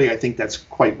 and clearly I think that's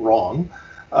quite wrong,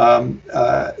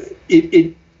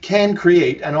 it can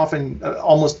create, and often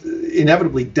almost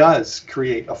inevitably does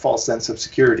create, a false sense of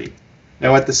security.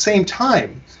 Now, at the same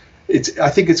time, I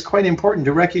think it's quite important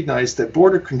to recognize that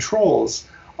border controls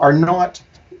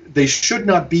they should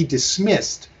not be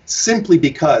dismissed simply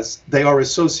because they are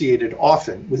associated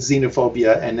often with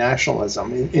xenophobia and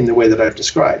nationalism in the way that I've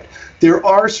described. There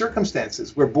are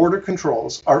circumstances where border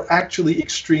controls are actually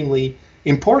extremely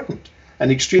important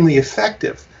and extremely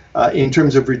effective in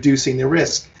terms of reducing the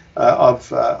risk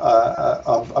of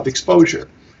exposure.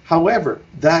 However,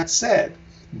 that said,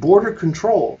 border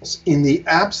controls, in the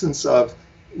absence of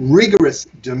rigorous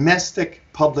domestic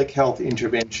public health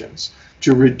interventions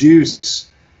to reduce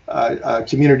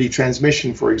community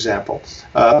transmission, for example,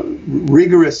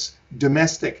 rigorous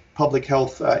domestic public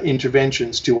health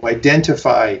interventions to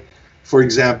identify, for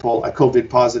example, a COVID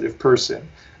positive person,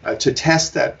 to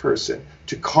test that person,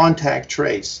 to contact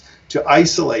trace, to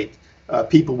isolate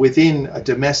people within a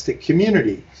domestic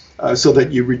community so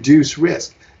that you reduce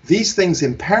risk. These things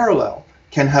in parallel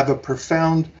can have a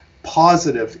profound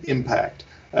positive impact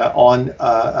on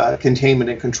containment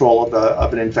and control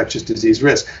of an infectious disease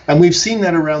risk. And we've seen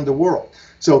that around the world.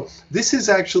 So this is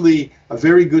actually a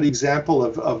very good example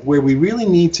of where we really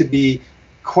need to be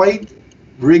quite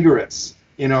rigorous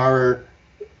in our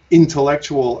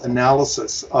intellectual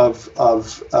analysis of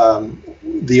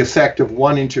the effect of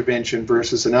one intervention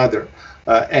versus another,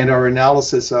 and our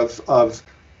analysis of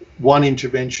one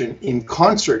intervention in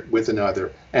concert with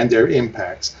another and their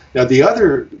impacts. Now, the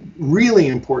other really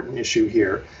important issue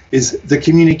here is the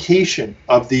communication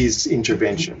of these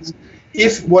interventions.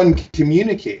 If one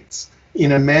communicates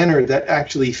in a manner that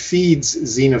actually feeds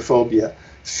xenophobia,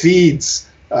 feeds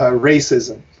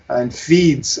racism, and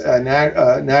feeds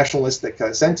nationalistic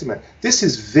sentiment, this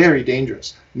is very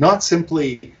dangerous. Not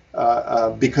simply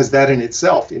because that in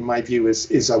itself, in my view,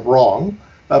 is a wrong,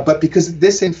 but because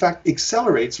this, in fact,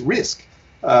 accelerates risk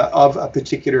of a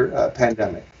particular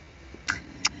pandemic.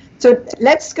 So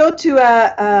let's go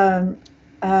to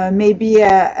maybe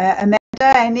Amanda.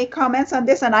 Any comments on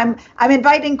this? And I'm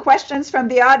inviting questions from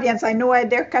the audience. I know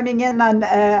they're coming in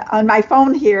on my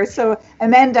phone here. So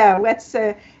Amanda, what's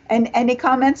any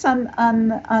comments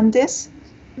on this?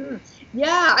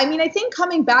 Yeah, I mean, I think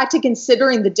coming back to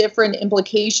considering the different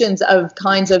implications of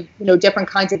different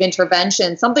kinds of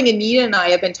intervention, something Anita and I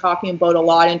have been talking about a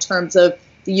lot in terms of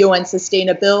the UN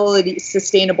Sustainable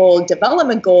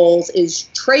Development Goals is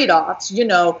trade-offs.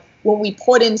 When we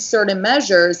put in certain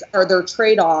measures, are there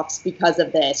trade-offs because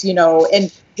of this?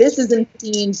 And this is in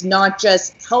themes not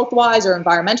just health-wise or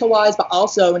environmental-wise, but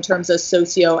also in terms of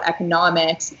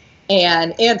socioeconomics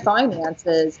and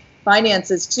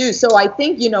finances too. So I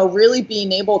think, really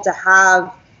being able to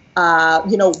have,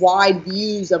 wide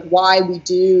views of why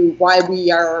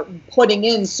we are putting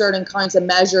in certain kinds of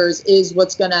measures is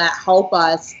what's going to help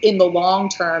us in the long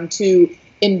term to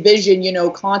envision,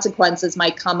 consequences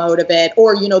might come out of it,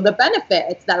 or, the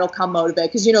benefits that'll come out of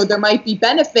it. Because, there might be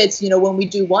benefits, when we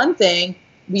do one thing,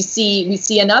 we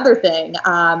see another thing.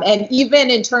 And even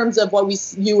in terms of what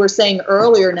you were saying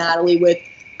earlier, Natalie, with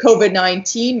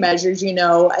COVID-19 measures,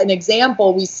 an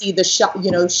example, we see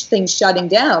things shutting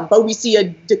down, but we see a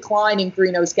decline in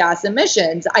greenhouse gas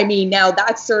emissions. I mean, now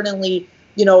that's certainly,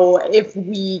 if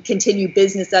we continue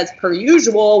business as per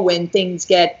usual, when things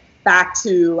get back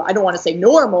to, I don't want to say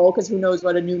normal, because who knows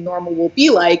what a new normal will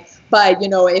be like, but,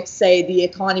 if say the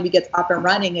economy gets up and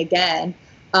running again,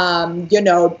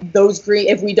 those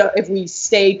if we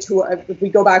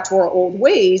go back to our old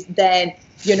ways, then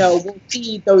we'll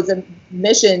see those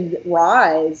emissions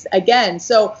rise again.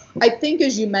 So I think,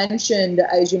 as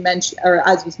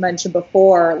was mentioned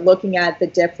before, looking at the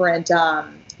different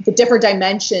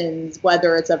dimensions,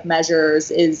 whether it's of measures,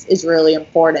 is really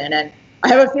important. And I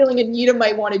have a feeling Anita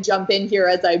might want to jump in here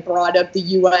as I brought up the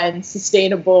UN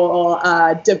Sustainable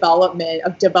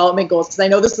Development Goals, because I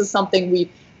know this is something we've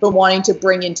been wanting to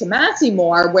bring into Massey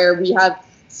more, where we have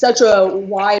such a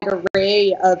wide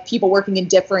array of people working in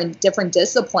different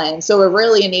disciplines. So it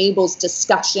really enables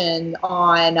discussion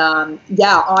on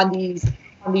these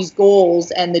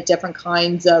goals and the different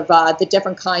kinds of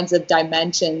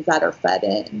dimensions that are fed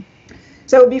in.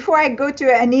 So before I go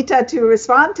to Anita to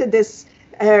respond to this,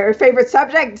 her favorite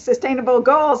subject, sustainable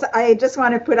goals, I just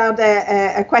want to put out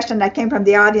a question that came from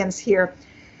the audience here,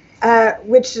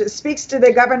 which speaks to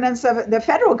the governance of the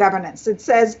federal governance. It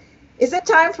says, is it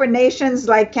time for nations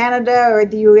like Canada or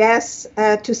the US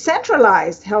to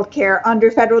centralize healthcare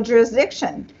under federal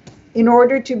jurisdiction in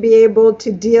order to be able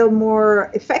to deal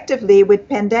more effectively with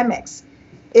pandemics?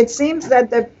 It seems that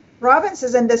the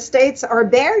provinces and the states are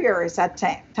barriers at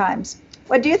times.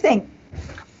 What do you think?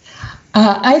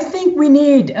 I think we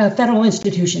need federal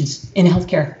institutions in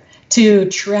healthcare to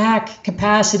track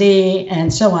capacity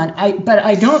and so on. But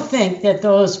I don't think that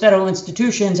those federal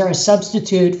institutions are a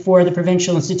substitute for the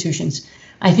provincial institutions.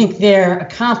 I think they're a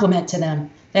complement to them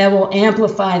that will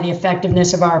amplify the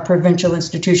effectiveness of our provincial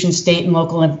institutions, state and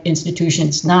local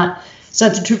institutions, not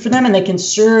substitute for them. And they can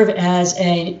serve as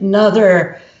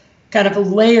another kind of a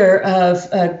layer of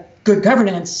good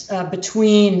governance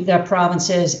between the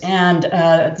provinces and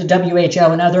the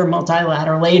WHO and other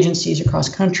multilateral agencies across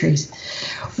countries.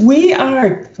 We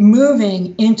are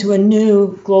moving into a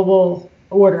new global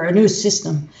order, a new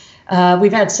system.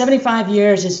 We've had 75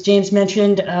 years, as James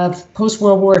mentioned, of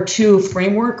post-World War II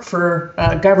framework for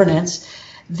governance.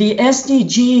 The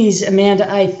SDGs, Amanda,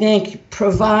 I think,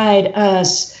 provide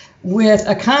us with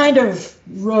a kind of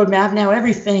roadmap. Now,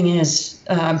 everything is,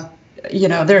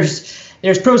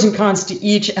 there's pros and cons to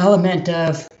each element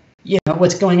of,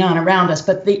 what's going on around us.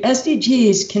 But the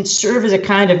SDGs can serve as a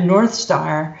kind of North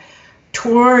Star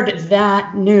toward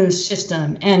that new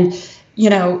system. And,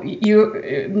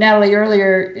 Natalie,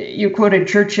 earlier, you quoted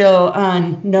Churchill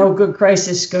on no good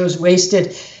crisis goes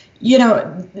wasted.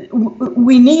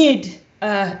 We need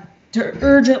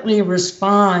urgently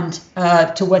respond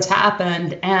to what's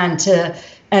happened and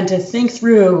to think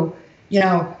through,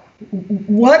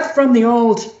 what from the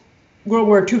old World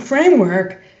War II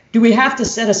framework do we have to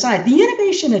set aside? The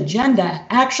innovation agenda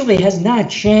actually has not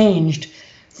changed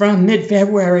from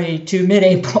mid-February to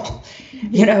mid-April.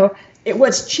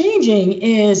 What's changing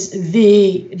is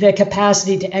the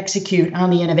capacity to execute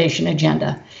on the innovation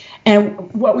agenda.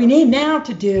 And what we need now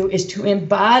to do is to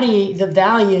embody the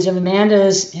values of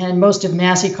Amanda's and most of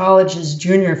Massey College's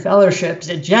junior fellowships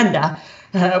agenda,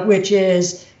 which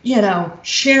is,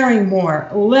 sharing more,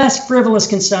 less frivolous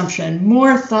consumption,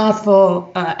 more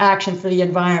thoughtful action for the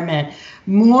environment,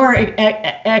 more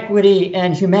equity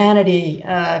and humanity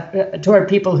toward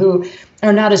people who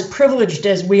are not as privileged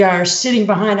as we are, sitting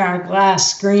behind our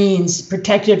glass screens,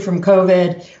 protected from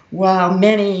COVID, while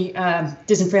many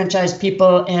disenfranchised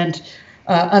people and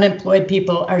unemployed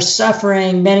people are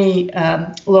suffering. Many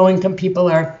low-income people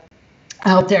are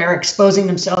out there exposing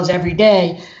themselves every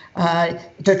day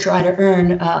to try to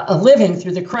earn a living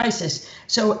through the crisis.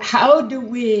 So how do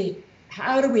we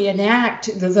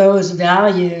enact those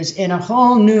values in a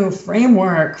whole new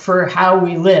framework for how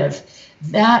we live?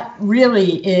 That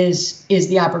really is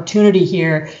the opportunity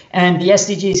here, and the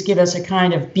SDGs give us a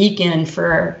kind of beacon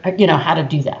for how to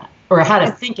do that, or how to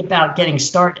think about getting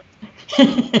started.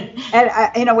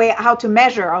 And in a way, how to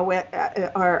measure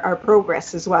our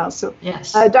progress as well. So,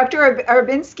 yes, Dr.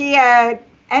 Orbinski,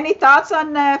 any thoughts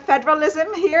on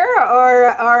federalism here,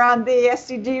 or on the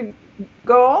SDG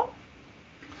goal?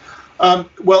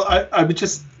 Well, I would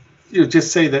just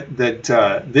say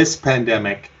that this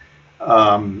pandemic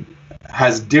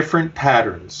has different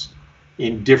patterns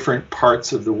in different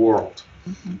parts of the world,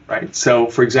 right? So,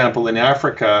 for example, in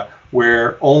Africa,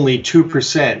 where only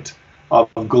 2% of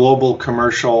global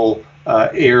commercial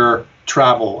air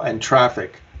travel and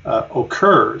traffic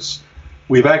occurs,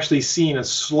 we've actually seen a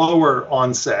slower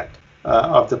onset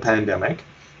of the pandemic.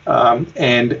 So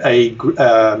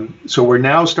we're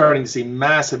now starting to see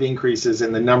massive increases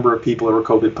in the number of people who are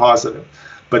COVID positive.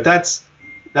 But that's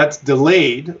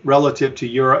delayed relative to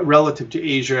Europe, relative to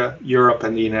Asia, Europe,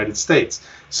 and the United States.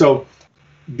 So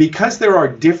because there are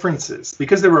differences,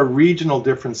 because there are regional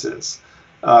differences,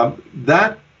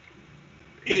 that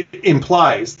it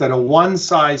implies that a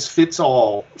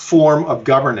one-size-fits-all form of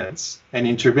governance and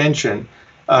intervention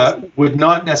would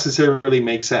not necessarily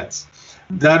make sense.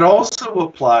 That also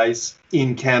applies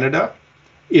in Canada.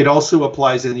 It also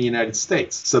applies in the United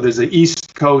States. So there's an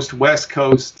East Coast, West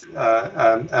Coast,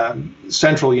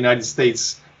 Central United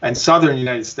States, and Southern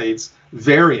United States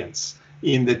variance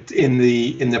in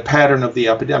the pattern of the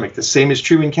epidemic. The same is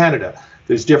true in Canada.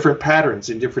 There's different patterns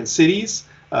in different cities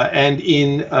and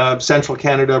in Central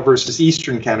Canada versus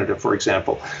Eastern Canada, for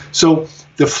example. So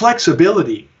the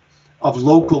flexibility of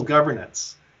local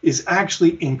governance is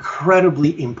actually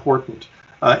incredibly important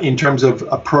in terms of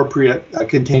appropriate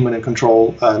containment and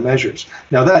control measures.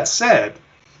 Now, that said,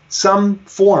 some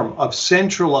form of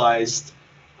centralized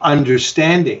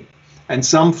understanding and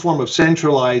some form of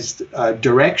centralized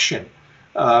direction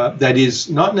that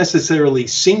is not necessarily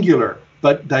singular,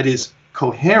 but that is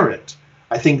coherent,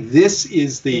 I think this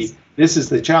is the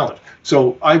challenge.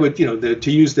 So I would,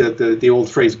 to use the old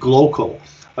phrase global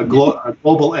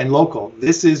and local,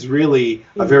 this is really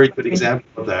a very good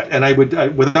example of that. And I would,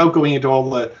 without going into all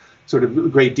the sort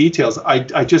of great details,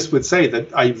 I just would say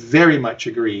that I very much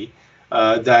agree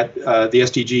that the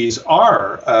SDGs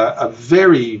are a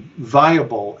very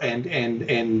viable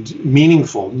and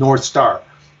meaningful North Star,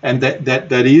 and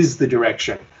that is the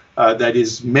direction that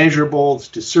is measurable, it's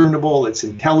discernible, it's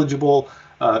intelligible.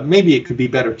 Maybe it could be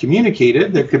better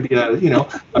communicated. There could be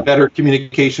a better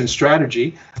communication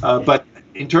strategy, but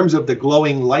in terms of the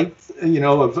glowing light,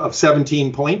 of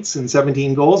 17 points and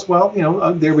 17 goals, well,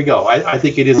 there we go. I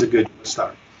think it is a good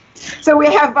start. So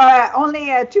we have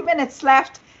only 2 minutes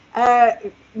left.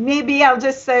 Maybe I'll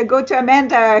just go to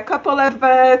Amanda. A couple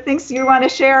of things you want to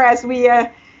share as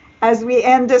we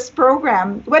end this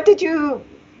program.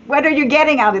 What are you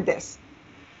getting out of this?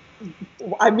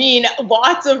 I mean,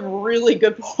 lots of really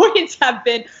good points have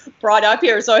been brought up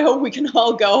here. So I hope we can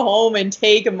all go home and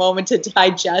take a moment to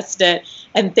digest it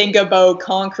and think about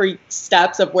concrete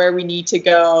steps of where we need to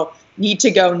go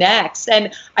next.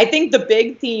 And I think the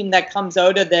big theme that comes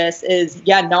out of this is,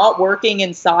 not working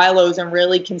in silos and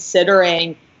really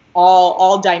considering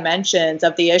all dimensions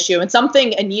of the issue. And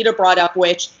something Anita brought up,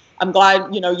 which I'm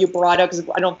glad, you brought up, because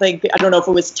I don't know if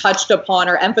it was touched upon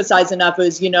or emphasized enough,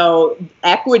 is,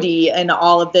 equity and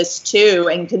all of this too,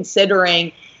 and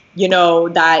considering,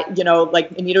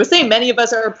 like Anita was saying, many of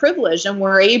us are privileged and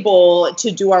we're able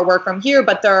to do our work from here,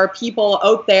 but there are people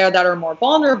out there that are more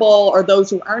vulnerable, or those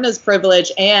who aren't as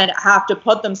privileged and have to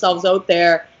put themselves out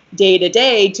there day to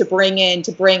day to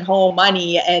bring home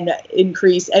money and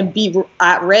increase and be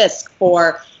at risk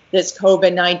for this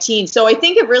COVID-19. So I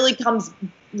think it really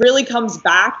comes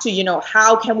back to,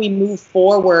 how can we move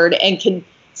forward and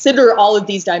consider all of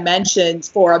these dimensions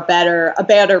for a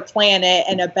better planet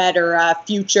and a better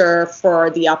future for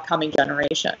the upcoming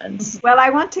generations. Well, I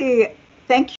want to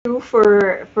thank you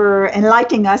for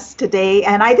enlightening us today.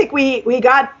 And I think we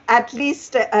got at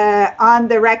least on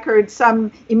the record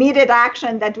some immediate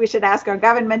action that we should ask our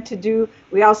government to do.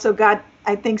 We also got,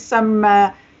 I think, some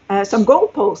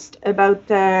goalpost about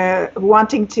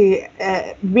wanting to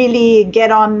really get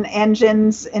on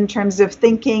engines in terms of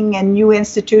thinking and new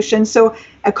institutions. So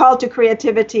a call to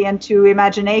creativity and to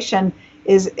imagination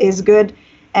is good.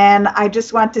 And I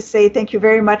just want to say thank you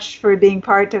very much for being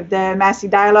part of the Massey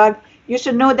Dialogue. You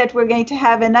should know that we're going to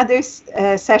have another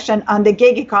session on the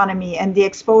gig economy and the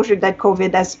exposure that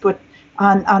COVID has put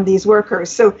on these workers.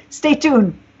 So stay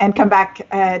tuned and come back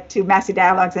to Massey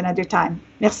Dialogues another time.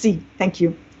 Merci. Thank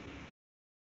you.